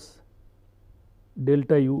minus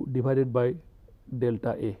delta U divided by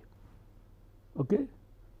delta A. Okay.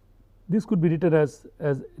 This could be written as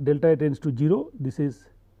delta A tends to 0, this is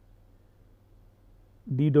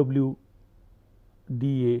dW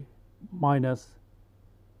dA minus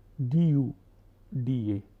du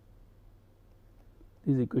dA.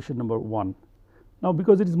 This is equation number 1. Now,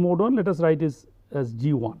 because it is mode 1, let us write it as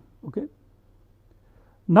G1. Okay.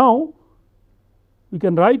 Now, we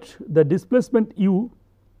can write the displacement U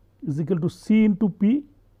is equal to C into P,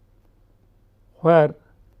 where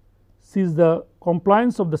C is the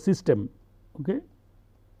compliance of the system, okay,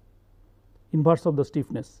 inverse of the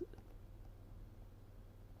stiffness.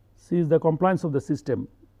 C is the compliance of the system,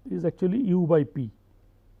 is actually U by P,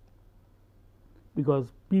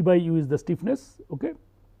 because P by U is the stiffness. Okay.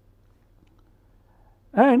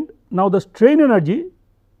 And now the strain energy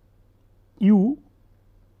U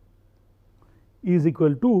is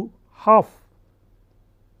equal to half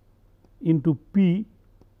into P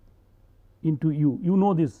into U. You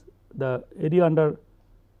know this, the area under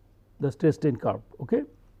the stress strain curve, okay,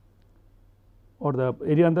 or the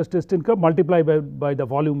area under stress strain curve multiplied by the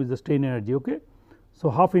volume is the strain energy. Okay. So,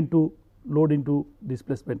 half into load into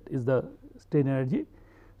displacement is the strain energy.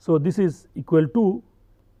 So, this is equal to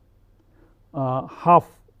half,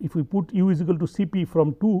 if we put U is equal to C P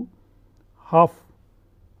from 2, half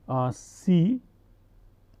C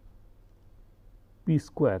P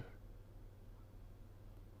square.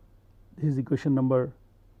 This is equation number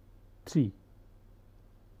 3,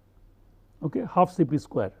 okay, half C P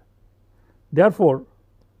square. Therefore,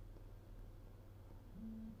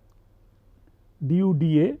 du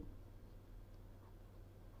dA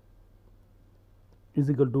is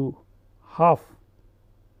equal to half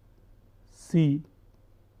C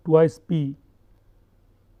twice P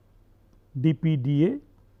dP dA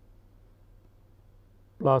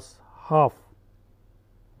plus half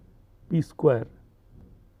P square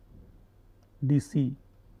dC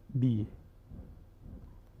dA.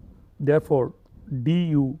 Therefore,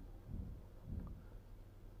 du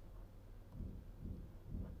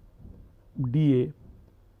dA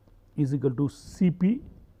is equal to Cp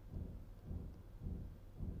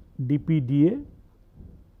dP dA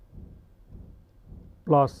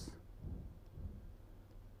plus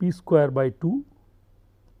P square by 2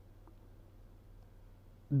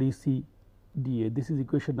 dC dA. This is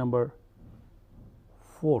equation number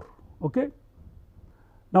 4. Okay.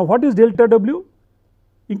 Now, what is delta W?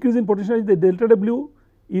 Increase in potential, the delta W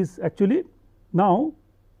is actually now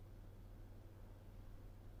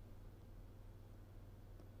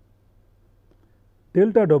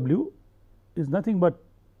delta W is nothing but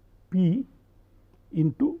P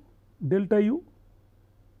into delta U.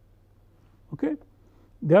 Okay.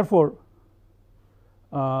 Therefore,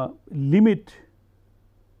 limit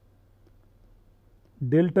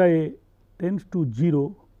delta A tends to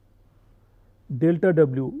 0, delta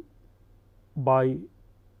W by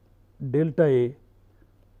delta A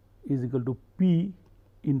is equal to P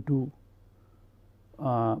into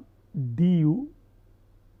du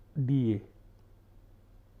dA.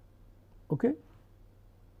 Okay.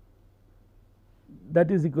 That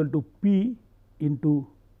is equal to P into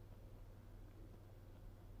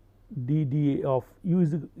d dA of U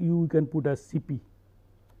is you can put as Cp.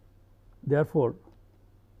 Therefore,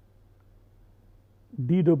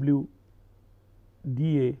 dW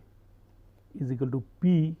dA is equal to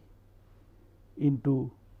P into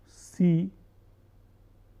C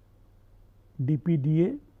dP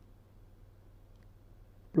dA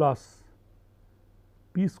plus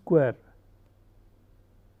P square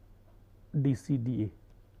dC dA.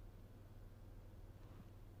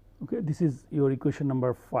 Okay, this is your equation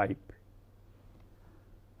number 5.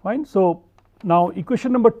 Fine. So, now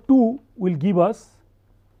equation number 2 will give us,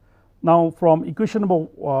 now from equation number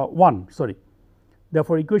 1, sorry,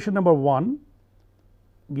 therefore, equation number 1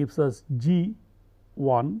 gives us G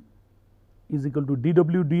 1 is equal to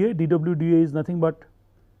dW dA. dW dA is nothing but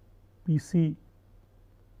PC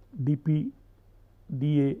dP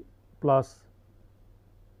dA plus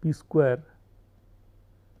P square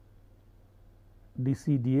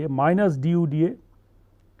dC dA minus du dA.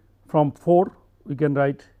 From 4 we can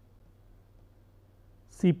write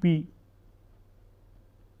Cp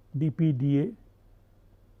dP dA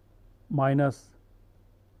minus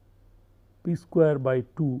P square by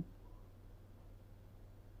 2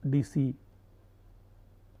 dC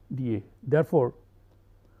dA. Therefore,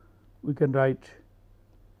 we can write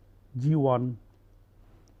G 1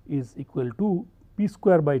 is equal to P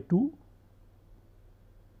square by 2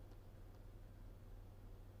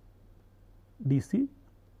 dC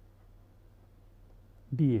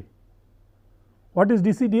dA. What is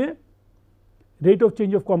dC dA? Rate of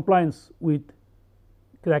change of compliance with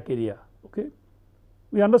crack area. Okay.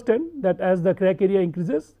 We understand that as the crack area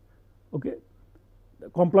increases, okay, the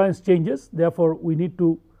compliance changes. Therefore, we need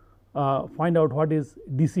to find out what is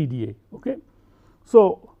dC dA. Okay.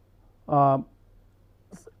 So, I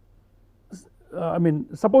mean,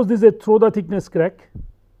 suppose this is a through the thickness crack.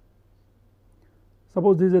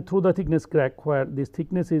 Suppose this is a through the thickness crack where this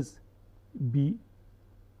thickness is B.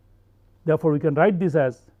 Therefore, we can write this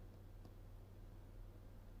as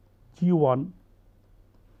G 1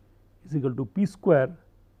 is equal to P square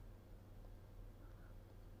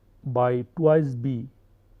by twice B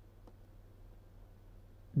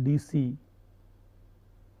dC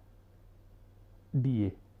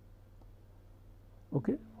dA,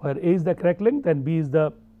 okay, where A is the crack length and B is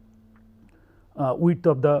the width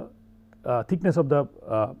of the thickness of the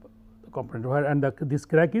component, where and this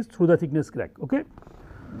crack is through the thickness crack. Okay.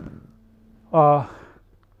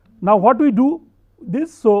 Now, what we do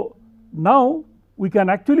this? So, now we can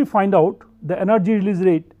actually find out the energy release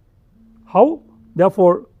rate. How?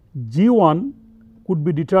 Therefore, G1 could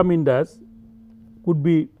be determined as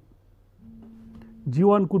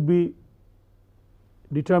G1 could be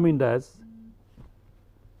determined as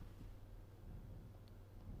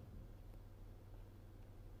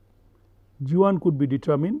G1 could be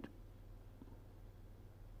determined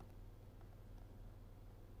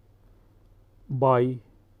by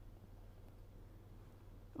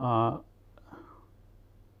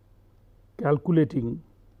calculating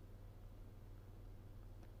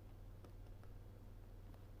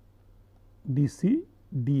dC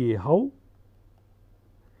dA. How?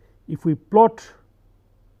 If we plot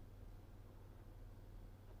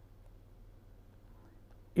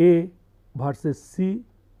A versus C,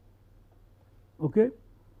 okay,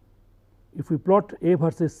 if we plot A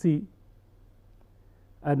versus C,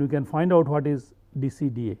 and we can find out what is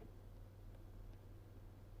dC dA.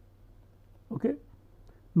 Okay.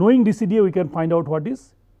 Knowing dC dA, we can find out what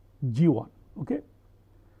is G1. Okay.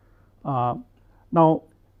 Now,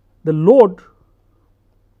 the load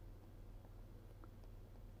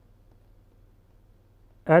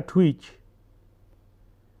at which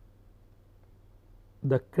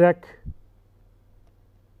the crack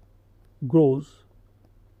grows,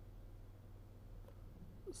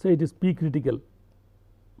 say it is P critical.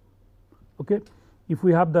 Okay. If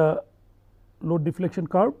we have the load deflection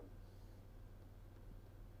curve,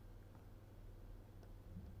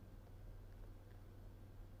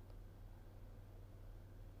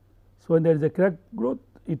 so when there is a crack growth,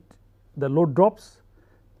 the load drops,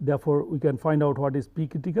 therefore, we can find out what is P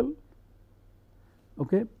critical.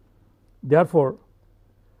 Okay. Therefore,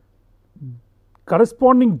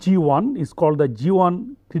 corresponding G1 is called the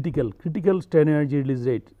G1 critical strain energy release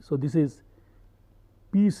rate. So, this is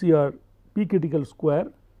PCR P critical square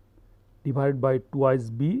divided by twice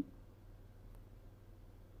B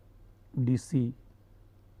dC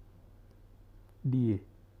dA.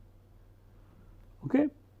 Okay.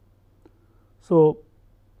 So,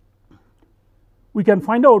 we can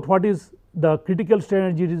find out what is the critical strain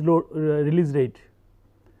energy release rate,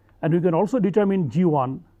 and we can also determine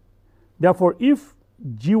G1. Therefore, if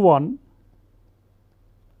G1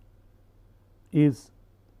 is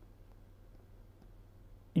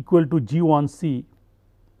equal to G1C,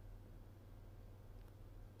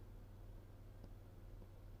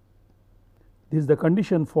 this is the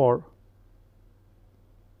condition for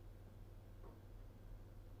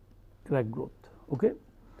crack growth. Okay.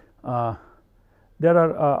 There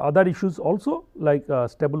are other issues also, like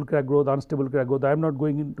stable crack growth, unstable crack growth. I am not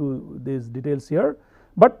going into these details here,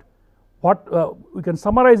 but what we can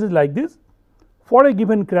summarize is like this: for a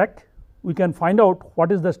given crack, we can find out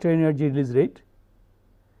what is the strain energy release rate,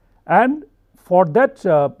 and for that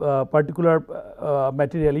particular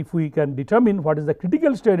material, if we can determine what is the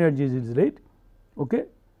critical strain energy release rate. Okay.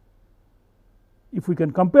 If we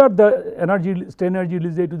can compare the strain energy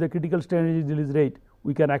release rate to the critical strain energy release rate,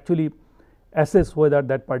 we can actually assess whether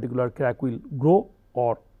that particular crack will grow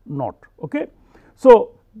or not. Okay.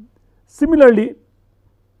 So, similarly,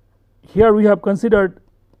 here we have considered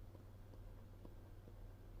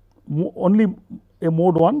only a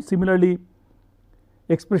mode 1. Similarly,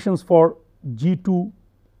 expressions for G2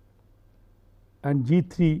 and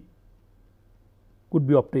G3 could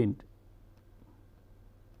be obtained.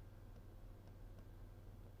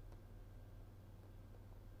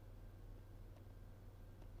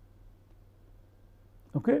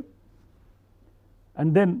 Okay.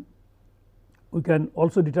 And then we can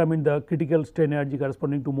also determine the critical strain energy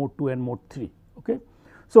corresponding to mode 2 and mode 3. Okay.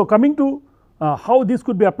 So, coming to how this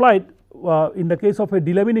could be applied in the case of a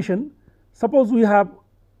delamination. Suppose we have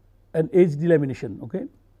an edge delamination. Okay.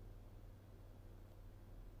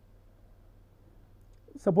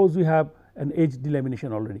 Suppose we have an edge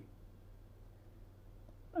delamination already.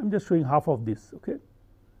 I am just showing half of this. Okay.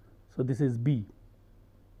 So, this is B.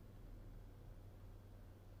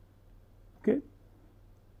 Okay.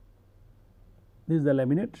 This is the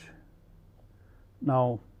laminate.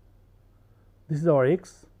 Now, this is our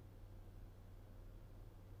X,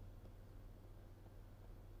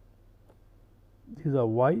 this is our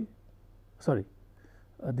Y, sorry,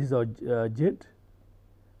 this is our Z,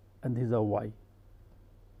 and this is our Y.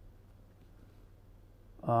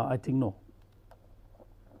 I think no,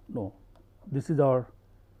 this is our,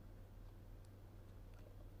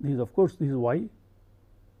 this is of course this is Y,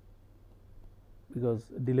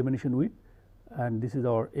 because delamination width, and this is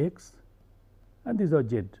our x and this is our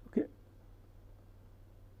z. Okay.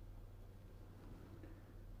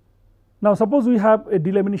 Now, suppose we have a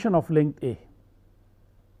delamination of length a.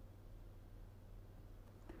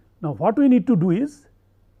 Now, what we need to do is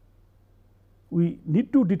we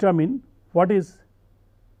need to determine what is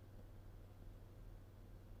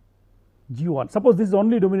G1. Suppose this is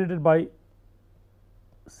only dominated by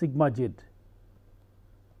sigma z.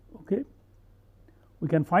 Okay. We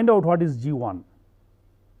can find out what is G1,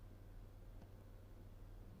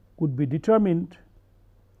 could be determined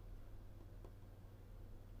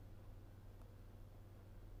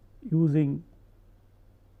using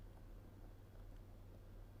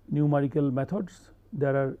numerical methods.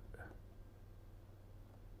 There are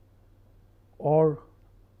or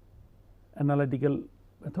analytical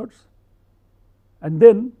methods, and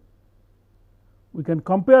then we can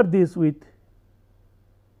compare this with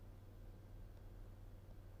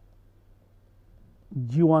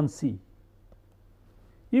G1c.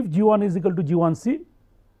 If G1 is equal to G1c,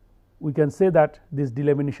 we can say that this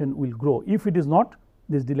delamination will grow. If it is not,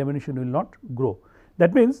 this delamination will not grow.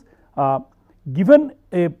 That means, given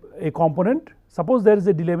a component, suppose there is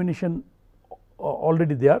a delamination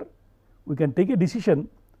already there, we can take a decision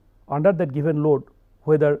under that given load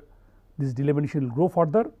whether this delamination will grow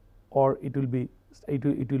further or it will be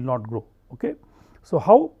it will not grow. Okay. So,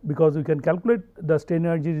 how? Because we can calculate the strain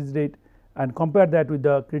energy release rate and compare that with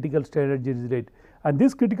the critical strain energy release rate, and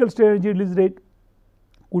this critical strain energy release rate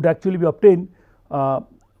could actually be obtained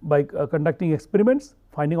by conducting experiments,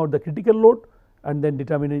 finding out the critical load and then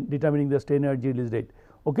determining the strain energy release rate.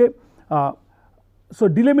 Okay. So,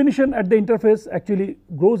 delamination at the interface actually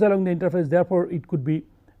grows along the interface, therefore, it could be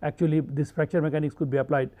actually this fracture mechanics could be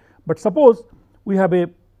applied. But suppose we have a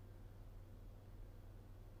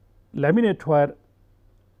laminate where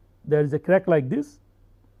there is a crack like this,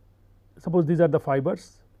 suppose these are the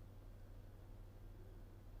fibers,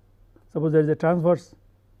 suppose there is a transverse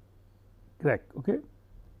crack, okay,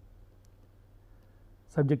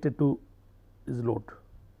 subjected to this load.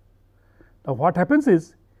 Now, what happens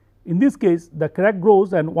is, in this case the crack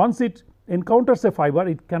grows, and once it encounters a fiber,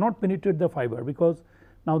 it cannot penetrate the fiber, because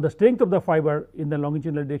now the strength of the fiber in the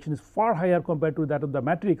longitudinal direction is far higher compared to that of the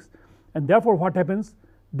matrix, and therefore, what happens,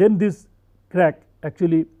 then this crack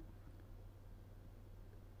actually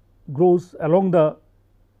grows along the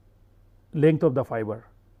length of the fiber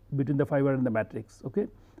between the fiber and the matrix. Okay.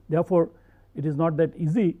 Therefore, it is not that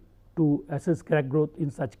easy to assess crack growth in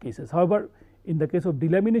such cases. However, in the case of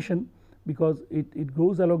delamination, because it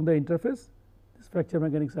goes along the interface, this fracture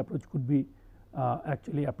mechanics approach could be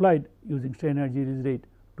actually applied using strain energy release rate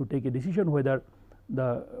to take a decision whether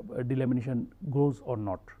the delamination grows or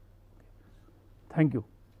not. Thank you.